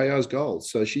scored KR's goal.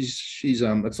 So she's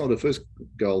it's not her first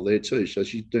goal there too. So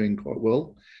she's doing quite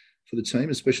well for the team,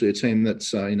 especially a team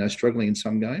that's, struggling in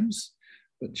some games,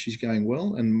 but she's going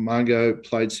well. And Margot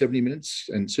played 70 minutes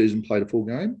and Susan played a full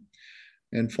game.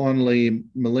 And finally,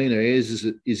 Melina Ayres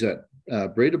is at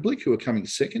Breidablik, who are coming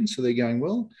second. So they're going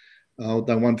well.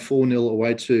 They won 4-0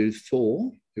 away to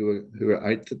Thor, who are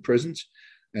eighth at present.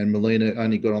 And Melina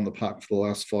only got on the park for the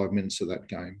last 5 minutes of that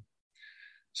game.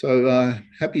 So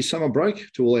happy summer break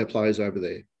to all our players over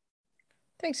there.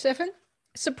 Thanks, Stefan.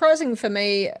 Surprising for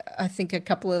me, I think a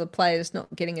couple of the players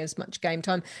not getting as much game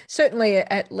time. Certainly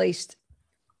at least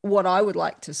what I would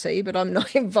like to see, but I'm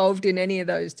not involved in any of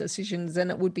those decisions.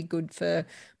 And it would be good for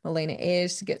Melina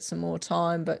Ayres to get some more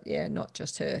time, but yeah, not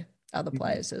just her, other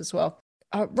players as well.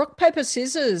 Rock, paper,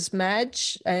 scissors,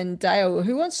 Madge and Dale.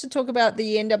 Who wants to talk about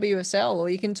the NWSL? Or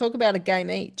you can talk about a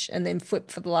game each and then flip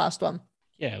for the last one.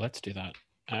 Yeah, let's do that.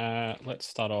 Let's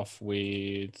start off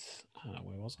with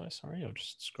where was I? Sorry, I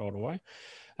just scrolled away.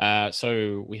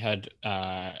 So we had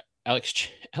Alex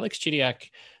Chidiac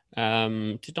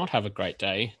did not have a great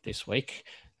day this week.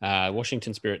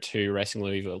 Washington Spirit 2, Racing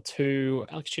Louisville 2.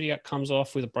 Alex Chidiac comes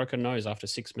off with a broken nose after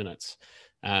 6 minutes,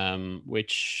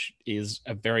 which is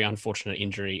a very unfortunate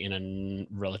injury in a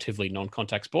relatively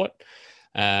non-contact sport.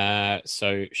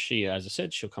 So she, as I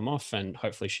said, she'll come off and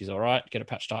hopefully she's all right, get it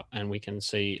patched up, and we can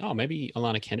see, maybe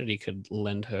Alana Kennedy could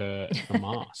lend her a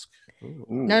mask. Ooh.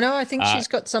 No, I think she's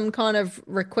got some kind of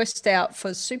request out for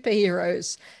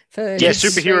superheroes.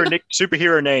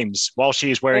 Superhero names while she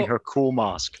is wearing her cool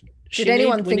mask. Did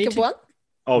anyone think of one?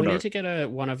 We need to get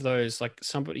one of those, like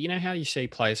somebody, you know how you see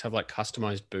players have like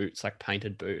customized boots, like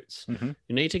painted boots. Mm-hmm.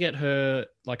 You need to get her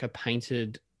like a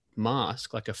painted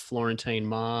mask, like a Florentine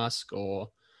mask, or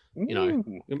make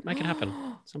it happen.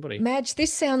 Somebody. Madge,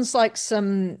 this sounds like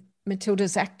some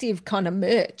Matilda's Active kind of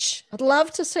merch. I'd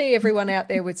love to see everyone out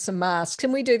there with some masks.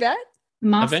 Can we do that?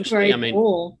 Eventually, I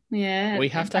mean, yeah, we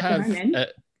have to have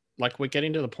like we're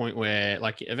getting to the point where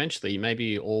like eventually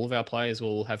maybe all of our players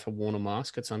will have worn a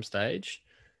mask at some stage.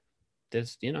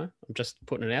 There's, I'm just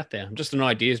putting it out there. I'm just an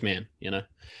ideas man, Yes.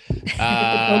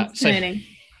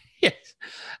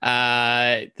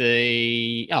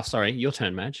 Sorry, your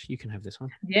turn, Madge. You can have this one.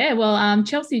 Yeah, well,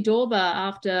 Chelsea Dorber,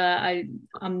 after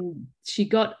she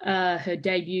got her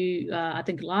debut, I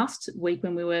think last week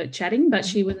when we were chatting, but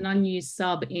she was an unused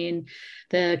sub in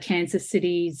the Kansas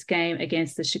City's game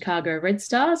against the Chicago Red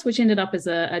Stars, which ended up as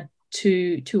a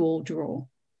 2-2 draw.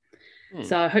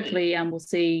 So hopefully we'll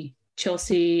see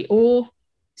Chelsea, or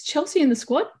is Chelsea in the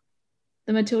squad?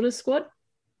 The Matilda squad?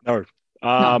 No.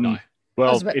 No.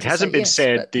 Well, it hasn't been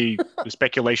said. The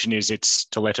speculation is it's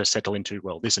to let her settle into,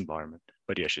 this environment.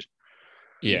 But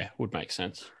yeah, would make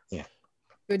sense. Yeah.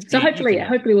 Good. So hopefully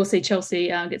we'll see Chelsea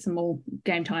get some more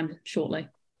game time shortly.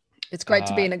 It's great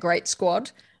to be in a great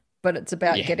squad, but it's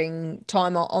about getting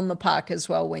time on the park as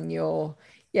well when you're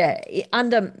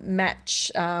under match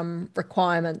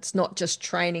requirements, not just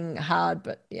training hard,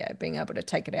 but being able to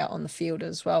take it out on the field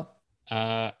as well.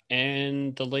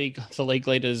 And the league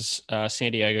leaders,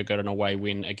 San Diego got an away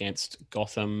win against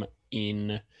Gotham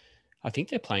I think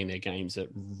they're playing their games at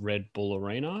Red Bull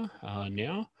Arena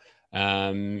now.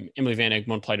 Emily Van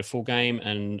Egmond played a full game,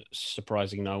 and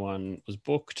surprising, no one was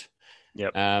booked.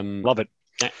 Yep, love it.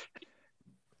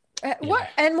 What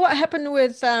happened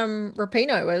with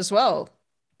Rapinoe as well?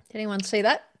 Did anyone see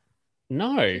that?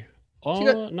 No. She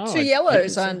got no. two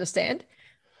yellows, I understand.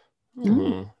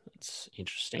 Oh, that's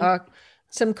interesting.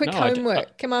 Some quick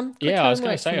homework. Come on. I was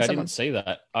going to say, I didn't see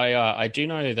that. I do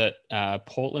know that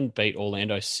Portland beat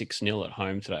Orlando 6-0 at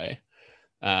home today,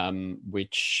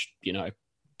 which,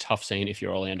 tough scene if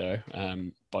you're Orlando,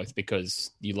 both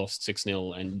because you lost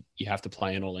 6-0 and you have to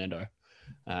play in Orlando,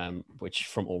 which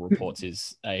from all reports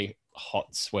is a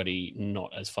hot, sweaty,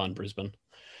 not as fun Brisbane.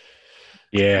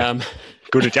 Yeah,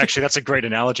 good. Actually, that's a great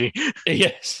analogy.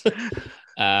 Yes.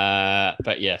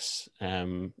 But yes,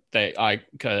 I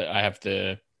have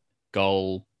the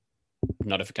goal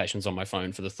notifications on my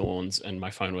phone for the Thorns, and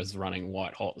my phone was running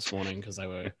white hot this morning because they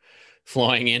were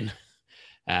flying in.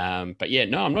 But yeah,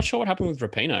 no, I'm not sure what happened with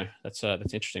Rapinoe. That's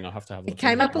interesting. I'll have to have a look. It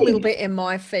came up a little bit in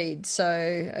my feed. So,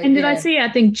 and did I see? I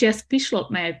think Jess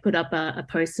Bishop may have put up a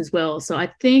post as well. So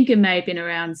I think it may have been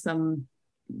around some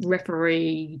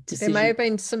referee decision. There may have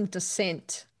been some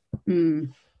dissent.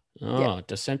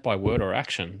 Dissent by word or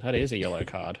action. That is a yellow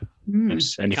card.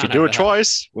 Yes. And if you do it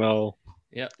twice, well,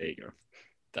 yeah, there you go.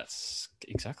 That's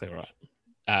exactly right.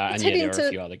 And yeah, there are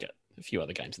a few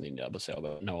other games in the NWSL,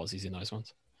 but no Aussies in those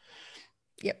ones.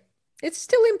 Yep. It's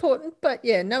still important, but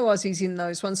yeah, no Aussies in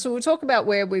those ones. So we'll talk about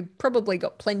where we've probably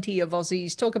got plenty of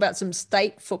Aussies, talk about some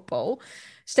state football.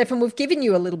 Stefan, we've given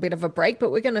you a little bit of a break,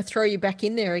 but we're going to throw you back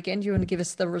in there again. Do you want to give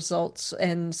us the results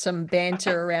and some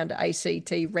banter around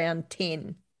ACT round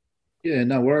 10? Yeah,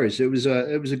 no worries. It was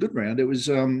a good round. It was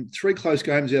 3 close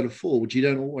games out of 4, which you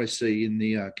don't always see in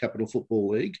the Capital Football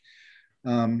League.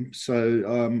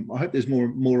 So I hope there's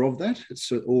more of that.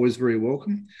 It's always very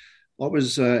welcome. I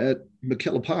was at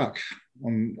McKellar Park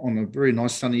on a very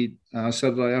nice sunny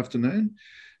Saturday afternoon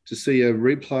to see a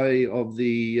replay of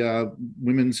the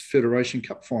Women's Federation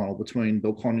Cup final between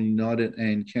Belconnen United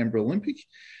and Canberra Olympic.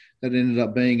 That ended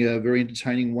up being a very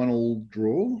entertaining 1-1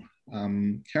 draw.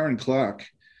 Karen Clark,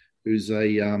 who's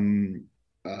a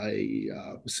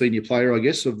senior player, I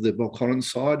guess, of the Belconnen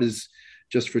side, has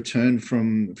just returned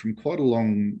from quite a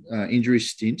long injury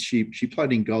stint. She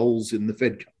played in goals in the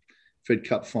Fed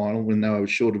Cup final when they were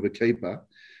short of a keeper,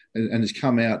 and has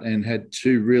come out and had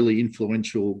 2 really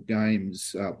influential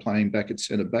games playing back at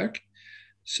centre back.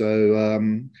 So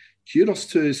kudos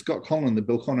to Scott Conlon, the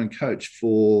Belconnen coach,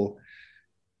 for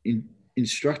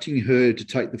instructing her to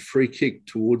take the free kick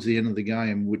towards the end of the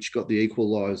game, which got the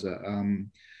equaliser.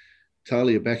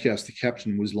 Talia Backhouse, the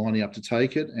captain, was lining up to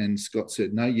take it, and Scott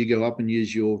said, no, you go up and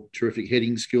use your terrific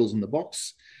heading skills in the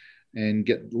box and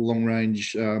get long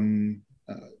range.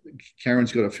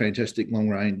 Karen's got a fantastic long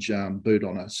range boot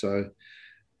on her,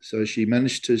 so she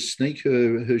managed to sneak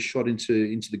her shot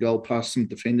into the goal past some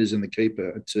defenders and the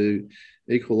keeper to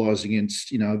equalise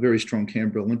against a very strong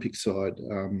Canberra Olympic side,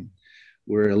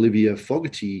 where Olivia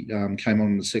Fogarty came on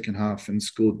in the second half and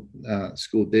scored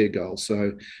their goal.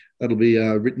 So that'll be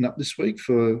written up this week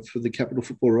for the Capital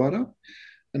Football Write-Up.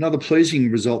 Another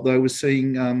pleasing result, though, was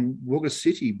seeing Wagga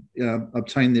City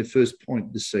obtain their first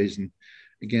point this season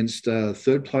against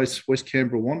third place West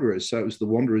Canberra Wanderers. So it was the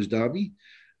Wanderers derby.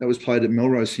 That was played at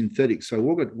Melrose Synthetic. So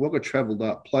Wagga travelled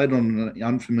up, played on an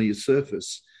unfamiliar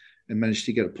surface, and managed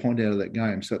to get a point out of that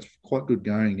game. So it's quite good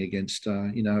going against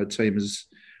a team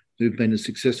who've been as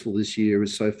successful this year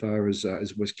as so far as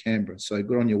West Canberra. So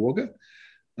good on you, Wagga.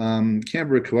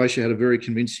 Canberra Croatia had a very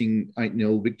convincing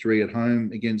 8-0 victory at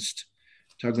home against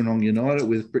Tuggeranong United,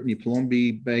 with Brittany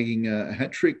Palombi bagging a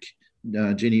hat-trick.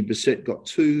 Jenny Bissett got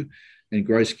 2, and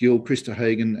Grace Gill, Krista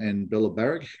Hagan and Bella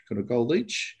Barrick got a goal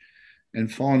each. And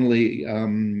finally,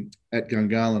 at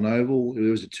Gungahlin Oval,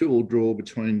 there was a 2-2 draw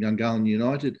between Gungahlin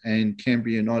United and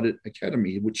Canberra United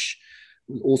Academy, which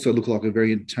also looked like a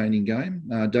very entertaining game.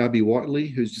 Darby Whiteley,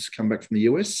 who's just come back from the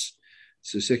US,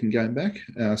 it's the second game back,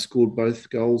 scored both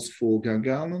goals for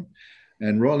Gungahlin.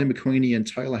 And Riley McQueenie and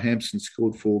Taylor Hampson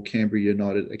scored for Canberra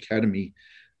United Academy.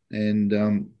 And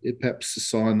it perhaps a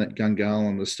sign that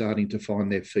Gungahlin are starting to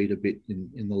find their feet a bit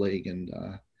in the league and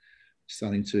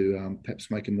starting to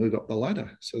perhaps make a move up the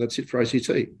ladder. So that's it for ACT.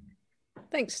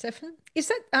 Thanks, Stefan. Is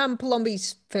that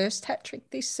Palombi's first hat trick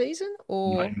this season?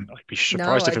 Or I'd be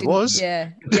surprised if it was.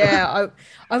 Yeah.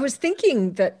 I was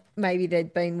thinking that maybe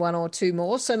there'd been 1 or 2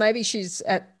 more. So maybe she's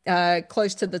at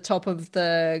close to the top of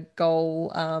the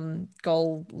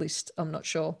goal list. I'm not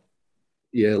sure.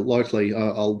 Yeah, likely.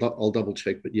 I'll double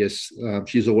check, but yes,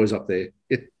 she's always up there.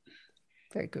 Yeah.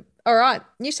 Very good. All right,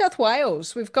 New South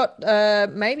Wales. We've got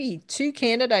maybe 2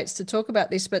 candidates to talk about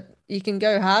this, but you can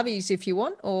go Harveys if you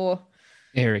want, or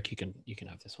Eric, you can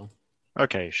have this one.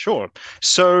 Okay, sure.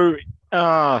 So,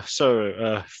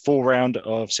 full round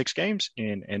of 6 games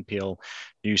in NPL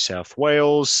New South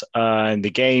Wales. And the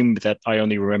game that I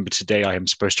only remember today, I am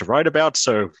supposed to write about.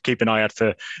 So keep an eye out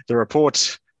for the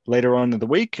report later on in the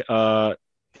week.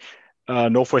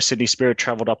 Northwest Sydney Spirit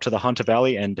travelled up to the Hunter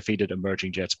Valley and defeated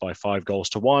Emerging Jets by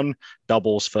 5-1.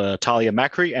 Doubles for Talia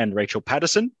Macri and Rachel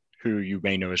Patterson, who you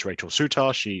may know as Rachel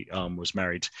Sutar. She was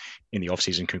married in the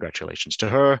offseason. Congratulations to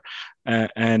her.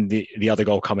 And the other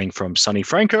goal coming from Sonny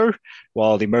Franco,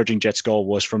 while the Emerging Jets goal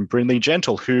was from Brynley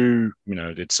Gentle, who,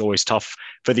 it's always tough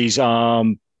for these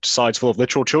sides full of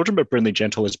literal children, but Brynley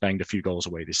Gentle has banged a few goals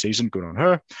away this season. Good on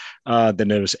her. Then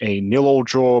there was a 0-0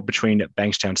 draw between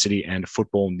Bankstown City and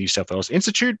Football New South Wales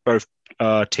Institute. Both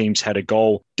teams had a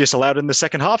goal disallowed in the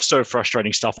second half, so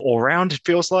frustrating stuff all around, it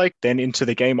feels like. Then into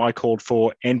the game, I called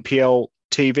for NPL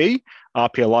TV.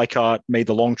 RPL Leichhardt made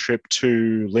the long trip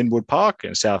to Linwood Park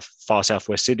in far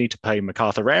southwest Sydney to play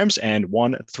Macarthur Rams and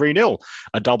won 3-0.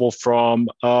 A double from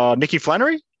Nikki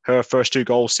Flannery, her first 2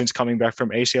 goals since coming back from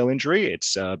ACL injury.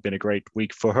 It's been a great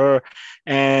week for her.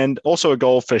 And also a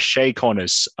goal for Shay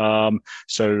Connors.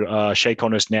 Shay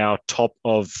Connors now joint top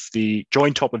of the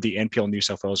NPL New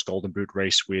South Wales Golden Boot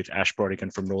race with Ash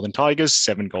Brodigan from Northern Tigers,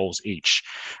 7 goals each.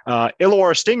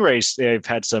 Illawarra Stingrays, they've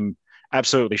had some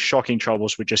absolutely shocking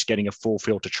troubles with just getting a full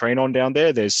field to train on down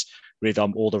there. There's with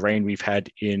all the rain we've had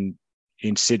in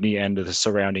Sydney and the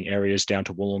surrounding areas down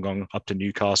to Wollongong up to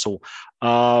Newcastle.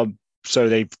 So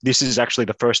this is actually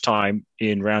the first time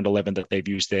in round 11 that they've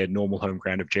used their normal home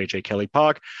ground of JJ Kelly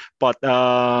Park. But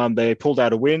they pulled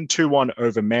out a win, 2-1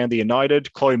 over Manly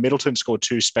United. Chloe Middleton scored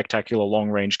 2 spectacular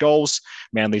long-range goals.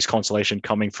 Manly's consolation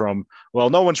coming from, well,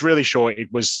 no one's really sure.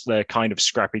 It was the kind of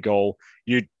scrappy goal.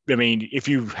 If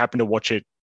you happen to watch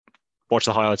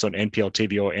the highlights on NPL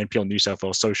TV or NPL New South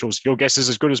Wales socials, your guess is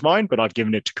as good as mine, but I've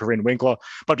given it to Corinne Winkler.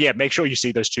 But yeah, make sure you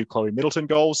see those 2 Chloe Middleton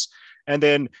goals. And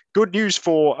then good news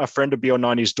for a friend of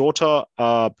Beyond90's daughter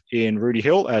in Rudy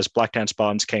Hill, as Blacktown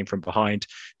Spartans came from behind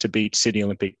to beat Sydney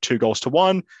Olympic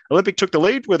 2-1. Olympic took the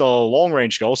lead with a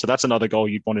long-range goal, so that's another goal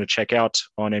you'd want to check out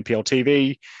on NPL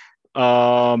TV.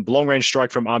 Long-range strike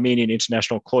from Armenian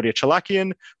international Claudia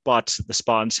Chalakian, but the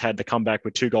Spartans had the comeback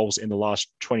with 2 goals in the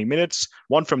last 20 minutes,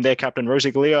 one from their captain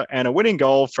Rosie Galea and a winning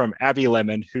goal from Abby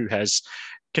Lemon, who has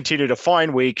continued a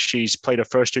fine week. She's played her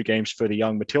first 2 games for the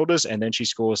Young Matildas, and then she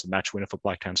scores the match winner for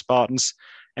Blacktown Spartans.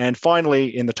 And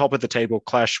finally, in the top of the table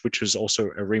clash, which was also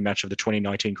a rematch of the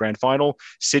 2019 grand final,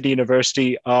 Sydney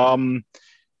University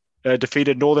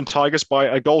defeated Northern Tigers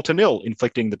by 1-0,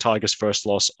 inflicting the Tigers' first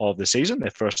loss of the season, their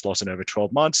first loss in over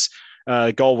 12 months.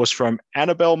 The goal was from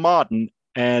Annabelle Martin,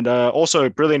 and also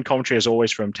brilliant commentary as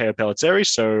always from Teo Pellizzeri.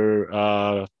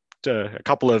 So a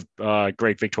couple of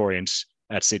great Victorians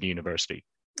at Sydney University.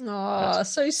 Oh,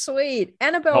 so sweet.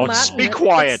 Annabelle Martin. Be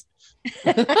quiet.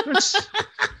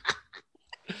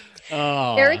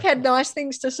 Eric had nice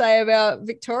things to say about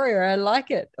Victoria. I like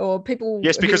it. Or people.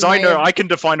 Yes, because I know I can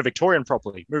define a Victorian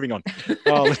properly. Moving on.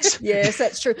 Yes,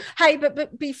 that's true. Hey,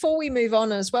 but before we move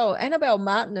on as well, Annabelle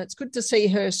Martin, it's good to see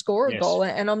her score a goal.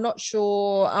 And I'm not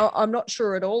sure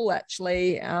at all,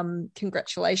 actually.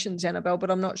 Congratulations, Annabelle,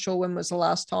 but I'm not sure when was the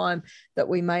last time that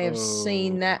we may have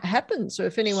seen that happen. So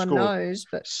if anyone knows,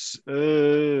 but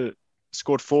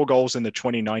scored 4 goals in the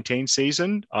 2019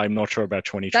 season. I'm not sure about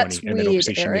 2020. That's and weird, then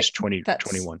obviously she Eric. missed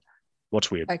 2021. What's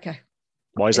weird? Okay.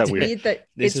 Why is that weird?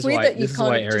 It's weird that you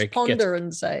kind of just ponder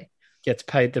and say. Gets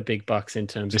paid the big bucks in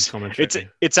terms of commentary.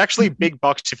 It's actually big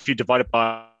bucks if you divide it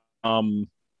by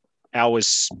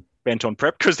hours spent on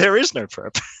prep, because there is no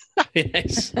prep.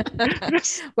 Yes.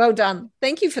 Well done.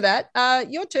 Thank you for that.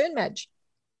 Your turn, Madge.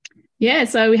 Yeah,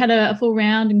 so we had a full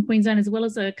round in Queensland as well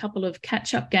as a couple of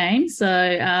catch-up games.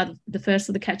 So the first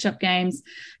of the catch-up games,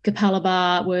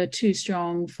 Capalaba were too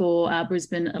strong for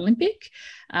Brisbane Olympic,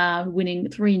 winning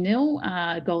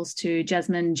 3-0. Goals to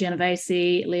Jasmine Genovese,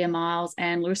 Leah Miles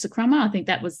and Larissa Crummer. I think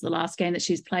that was the last game that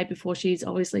she's played before she's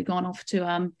obviously gone off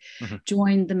to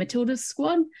join the Matildas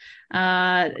squad.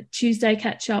 Tuesday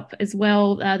catch-up as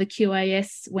well. The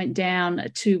QAS went down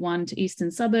 2-1 to Eastern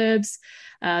Suburbs.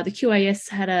 The QAS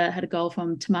had a goal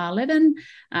from Tamar Levin,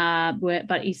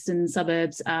 but Eastern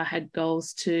Suburbs had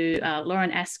goals to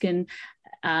Lauren Askin,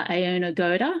 Aona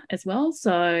Goda as well.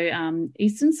 So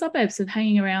Eastern Suburbs are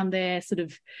hanging around there sort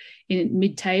of in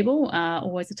mid-table,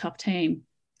 always a tough team.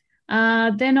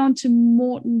 Then on to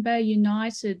Moreton Bay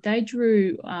United. They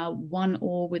drew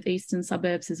 1-1 with Eastern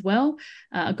Suburbs as well.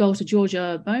 A goal to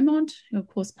Georgia Beaumont, who of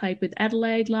course played with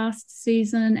Adelaide last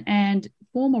season, and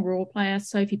former Roar player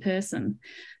Sophie Person,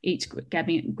 each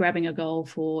grabbing a goal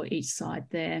for each side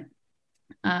there.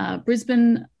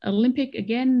 Brisbane Olympic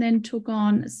again then took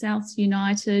on South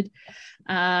United.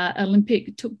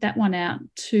 Olympic took that one out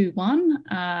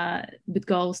 2-1 with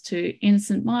goals to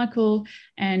Innocent Michael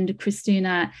and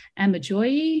Christina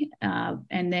Amajoyi.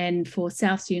 And then for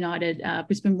South United,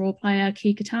 Brisbane Raw player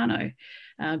Ki Katano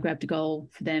grabbed a goal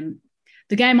for them.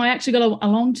 The game I actually got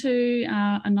along to,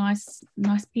 a nice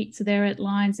pizza there at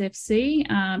Lions FC.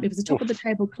 It was a top of the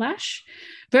table clash.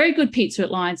 Very good pizza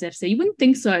at Lions FC. You wouldn't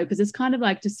think so because it's kind of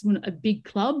like just a big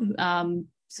club,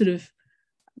 sort of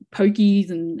pokies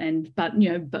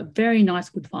but very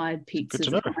nice wood fired pizzas. Good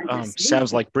to know.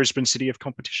 Sounds like Brisbane City of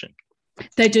competition.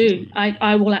 They do.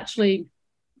 I will actually,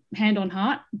 hand on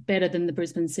heart, better than the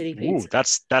Brisbane City pizza. Ooh,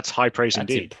 that's high praise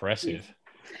That's indeed. impressive.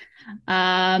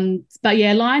 But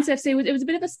yeah, Lions FC it was a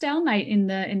bit of a stalemate in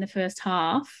the first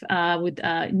half with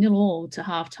 0-0 to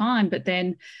half time, but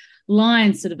then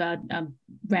Lions sort of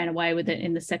ran away with it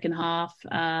in the second half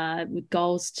with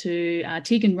goals to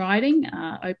Tegan Riding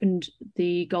opened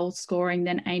the goal scoring,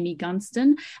 then Amy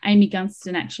Gunston. Amy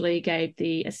Gunston actually gave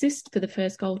the assist for the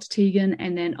first goal to Tegan,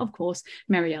 and then of course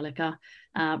Marielika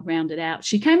rounded out.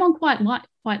 She came on quite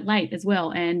late as well,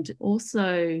 and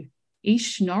also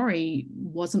Ish Norrie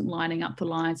wasn't lining up for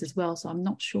Lions as well, so I'm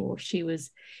not sure if she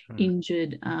was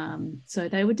injured. So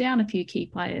they were down a few key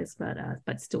players,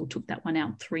 but still took that one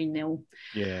out 3-0.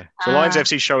 Yeah. So Lions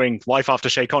FC showing life after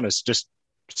Shay Connors, just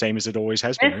same as it always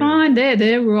has been. They're fine.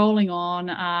 They're rolling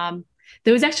on.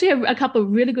 There was actually a couple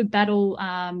of really good battle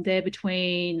there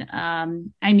between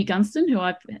Amy Gunston, who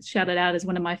I've shouted out as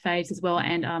one of my faves as well,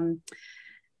 and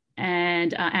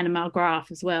Anna Malgraf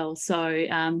as well. So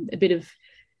a bit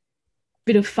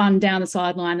of fun down the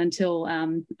sideline until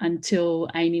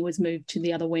Amy was moved to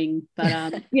the other wing.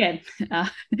 But it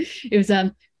was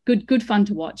good fun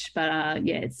to watch. But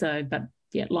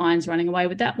Lions running away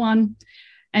with that one.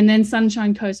 And then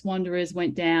Sunshine Coast Wanderers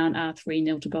went down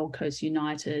 3-0 to Gold Coast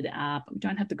United. But we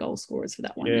don't have the goal scorers for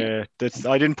that one. Yeah,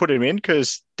 I didn't put him in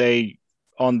because they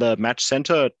on the match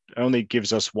center only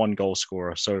gives us one goal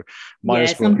scorer. So might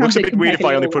as well. It looks a bit weird if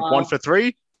I only put 1 for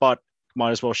 3, but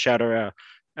might as well shout her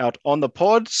out on the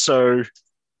pod. So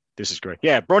this is great.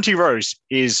 Yeah, Bronte Rose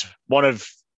is one of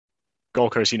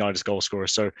Gold Coast United's goal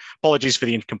scorers. So apologies for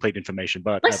the incomplete information,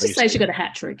 but let's just say she got a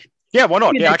hat trick. Yeah, why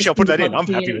not? Yeah, actually, I'll put that in. I'm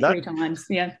happy with that. 3 times.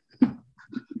 Yeah.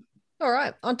 All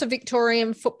right, on to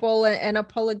Victorian football, and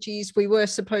apologies. We were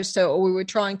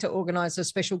trying to organise a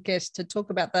special guest to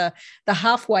talk about the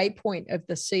halfway point of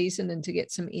the season and to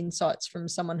get some insights from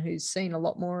someone who's seen a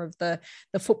lot more of the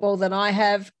football than I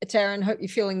have. Taryn, hope you're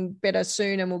feeling better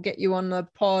soon, and we'll get you on the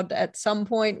pod at some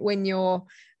point when you're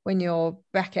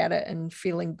back at it and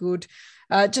feeling good.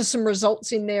 Just some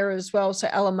results in there as well. So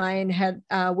Alamein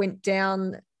went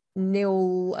down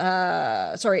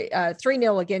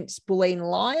 3-0 against Bulleen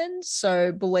Lions.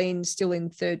 So Bulleen still in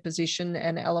third position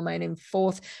and Alamein in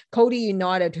fourth. Calder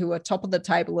United, who are top of the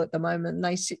table at the moment,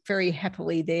 they sit very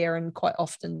happily there and quite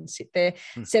often sit there.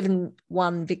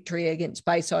 7-1 victory against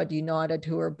Bayside United,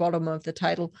 who are bottom of the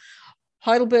table.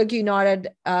 Heidelberg United,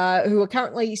 who are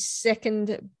currently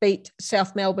second, beat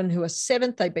South Melbourne, who are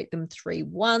seventh. They beat them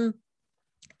 3-1.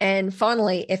 And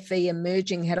finally, FV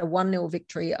Emerging had a 1-0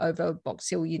 victory over Box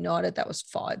Hill United. That was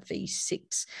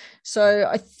 5v6. So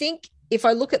I think if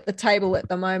I look at the table at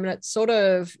the moment, it's sort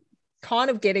of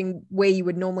kind of getting where you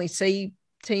would normally see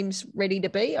teams ready to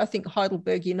be. I think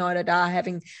Heidelberg United are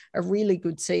having a really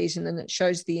good season, and it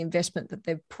shows the investment that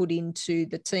they've put into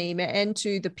the team and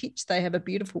to the pitch. They have a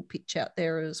beautiful pitch out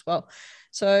there as well.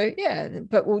 So, yeah,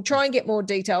 but we'll try and get more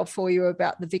detail for you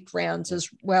about the Vic rounds as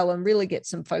well and really get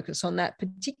some focus on that,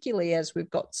 particularly as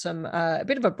we've got some a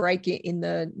bit of a break in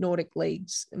the Nordic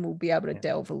leagues, and we'll be able to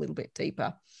delve a little bit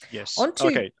deeper. Yes.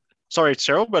 Okay. Sorry,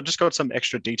 Cheryl, but I just got some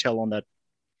extra detail on that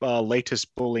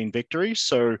latest Bulleen victory.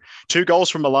 So 2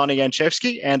 goals from Milana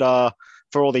Janchevsky, and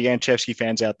for all the Janchevsky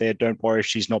fans out there, don't worry if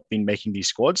she's not been making these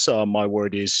squads. My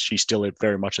word is she's still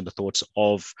very much in the thoughts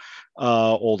of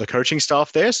all the coaching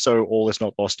staff there. So all is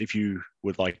not lost if you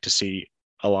would like to see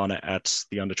Alana at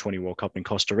the Under-20 World Cup in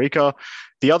Costa Rica.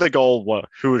 The other goal,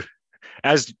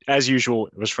 as usual,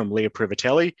 was from Leah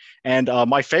Privatelli. And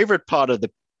my favorite part of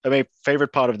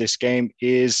this game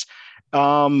is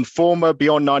former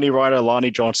Beyond 90 rider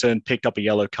Lani Johnson picked up a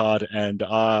yellow card, and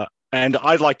I'm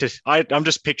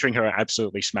just picturing her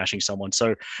absolutely smashing someone.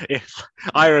 So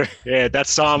I'm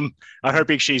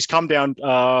hoping she's come down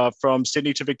from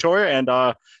Sydney to Victoria, and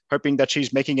hoping that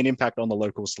she's making an impact on the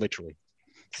locals, literally.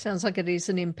 Sounds like it is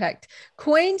an impact.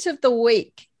 Queens of the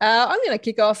Week. I'm going to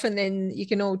kick off and then you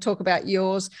can all talk about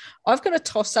yours. I've got a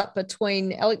toss up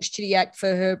between Alex Chidiac for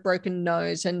her broken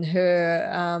nose and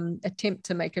her attempt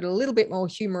to make it a little bit more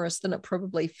humorous than it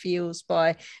probably feels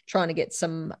by trying to get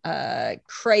some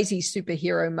crazy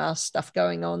superhero mask stuff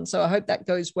going on. So I hope that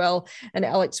goes well. And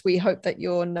Alex, we hope that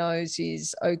your nose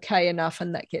is okay enough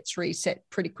and that gets reset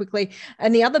pretty quickly.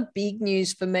 And the other big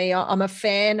news for me, I'm a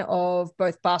fan of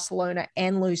both Barcelona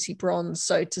and Lucy Bronze.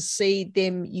 So to see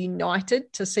them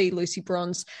united, to see Lucy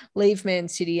Bronze leave Man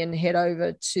City and head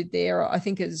over to there, I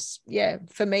think is,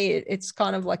 for me, it's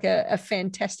kind of like a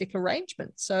fantastic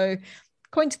arrangement. So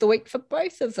coin to the week for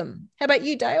both of them. How about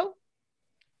you, Dale?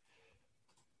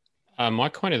 My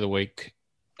coin of the week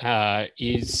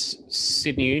is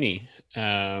Sydney Uni.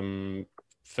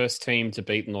 First team to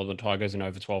beat Northern Tigers in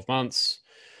over 12 months.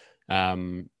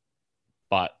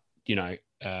 But,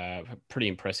 pretty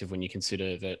impressive when you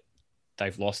consider that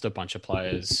they've lost a bunch of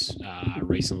players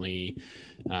recently.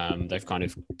 They've kind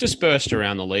of dispersed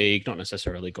around the league, not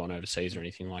necessarily gone overseas or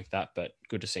anything like that, but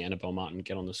good to see Annabelle Martin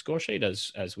get on the score sheet,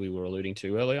 as we were alluding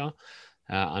to earlier.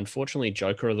 Unfortunately,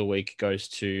 Joker of the Week goes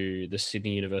to the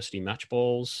Sydney University match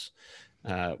balls,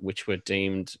 which were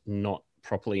deemed not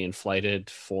properly inflated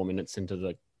 4 minutes into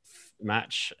the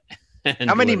match.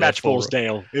 How many match balls,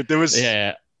 Dale? There's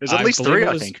at least three,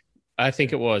 I think. I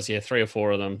think it was, 3 or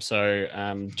 4 of them.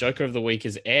 So Joker of the Week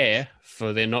is Air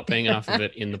for there not being enough of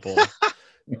it in the ball.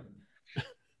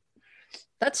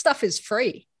 That stuff is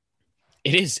free.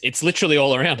 It is. It's literally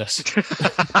all around us.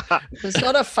 There's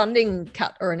not a funding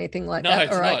cut or anything like that. No,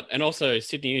 it's not. And also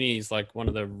Sydney Uni is like one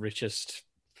of the richest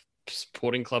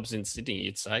sporting clubs in Sydney,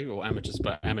 you'd say, or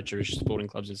amateurish sporting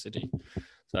clubs in Sydney.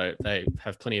 So they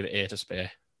have plenty of air to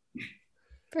spare.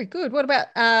 Very good. What about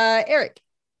Eric?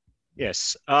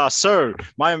 Yes. So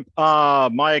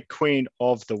my queen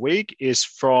of the week is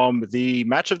from the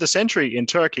match of the century in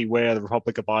Turkey, where the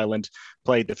Republic of Ireland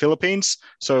played the Philippines.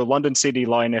 So London City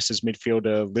Lionesses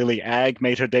midfielder Lily Agg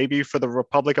made her debut for the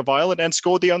Republic of Ireland and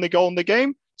scored the only goal in the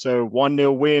game. So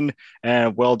 1-0 win,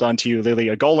 and well done to you, Lily.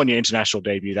 A goal on your international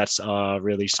debut. That's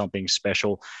really something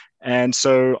special. And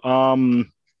so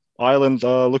Ireland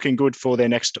looking good for their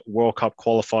next World Cup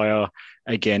qualifier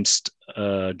against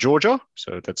Georgia.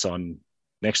 So that's on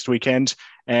next weekend.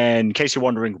 And in case you're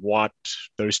wondering what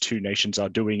those two nations are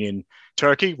doing in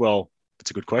Turkey, well,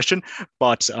 that's a good question.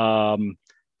 But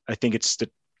I think it's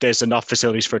that there's enough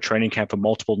facilities for a training camp for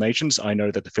multiple nations. I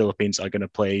know that the Philippines are going to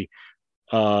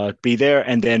be there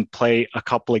and then play a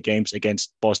couple of games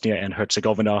against Bosnia and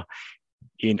Herzegovina.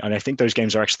 And I think those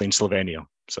games are actually in Slovenia.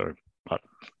 So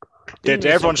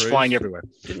everyone's flying everywhere.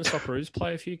 Didn't the Socceroos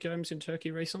play a few games in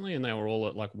Turkey recently, and they were all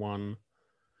at like one?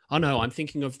 Oh no, I'm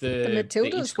thinking of the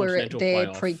Matildas were at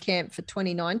their pre-camp for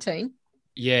 2019.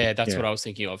 Yeah, that's what I was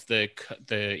thinking of. The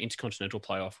Intercontinental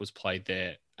playoff was played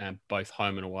there, both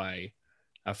home and away,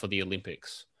 for the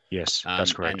Olympics. Yes,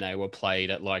 that's correct. And they were played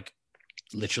at like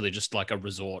literally just like a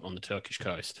resort on the Turkish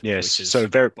coast. Yes, so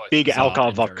very big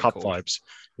Algarve Cup vibes.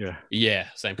 Yeah,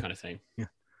 same kind of thing. Yeah.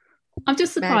 I'm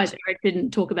just surprised Eric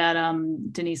didn't talk about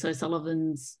Denise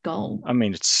O'Sullivan's goal. I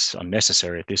mean, it's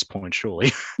unnecessary at this point,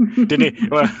 surely. Didn't he?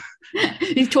 Well,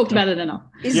 you've talked about it enough.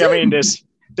 I mean, is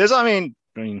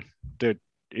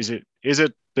it?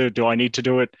 Do I need to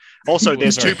do it? Also,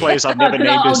 there's two players I've never named.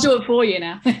 I'll do it for you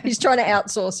now. He's trying to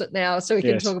outsource it now so he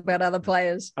can talk about other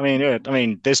players. I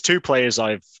mean, there's two players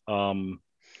I've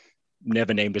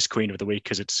never named as Queen of the Week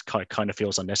because it's kind of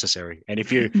feels unnecessary. And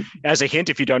if you, as a hint,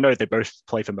 if you don't know, they both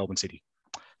play for Melbourne City.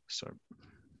 So,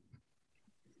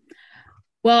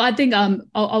 well, I think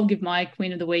I'll give my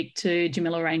Queen of the Week to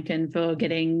Jamila Rankin for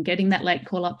getting that late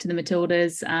call up to the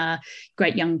Matildas.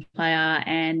 Great young player,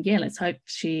 and let's hope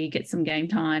she gets some game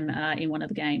time in one of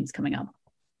the games coming up.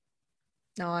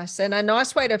 Nice, and a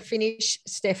nice way to finish,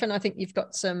 Stefan. I think you've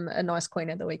got a nice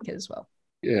Queen of the Week as well.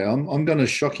 Yeah, I'm going to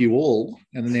shock you all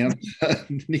and announce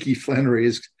Nikki Flannery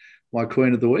is my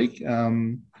Queen of the Week,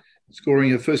 scoring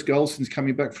her first goal since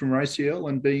coming back from ACL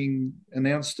and being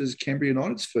announced as Canberra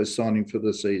United's first signing for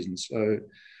the season. So,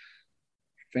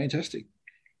 fantastic.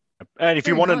 And if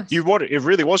you wanted, it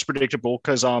really was predictable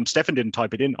because Stefan didn't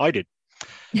type it in. I did.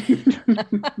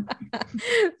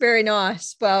 Very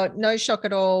nice. Well, no shock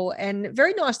at all, and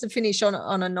very nice to finish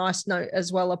on a nice note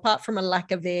as well. Apart from a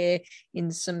lack of air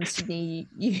in some Sydney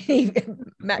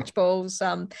match balls,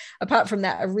 apart from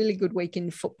that, a really good week in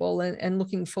football, and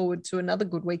looking forward to another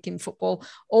good week in football.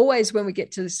 Always when we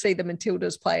get to see the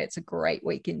Matildas play, it's a great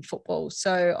week in football.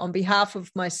 So on behalf of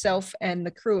myself and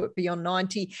the crew at Beyond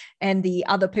 90 and the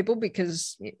other people,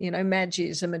 because Madge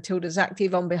is a Matildas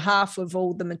active, on behalf of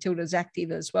all the Matildas active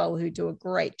Active as well, who do a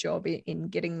great job in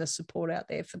getting the support out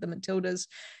there for the Matildas.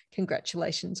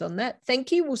 Congratulations on that.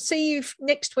 Thank you. We'll see you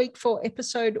next week for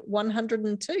episode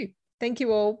 102. Thank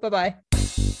you all. Bye-bye.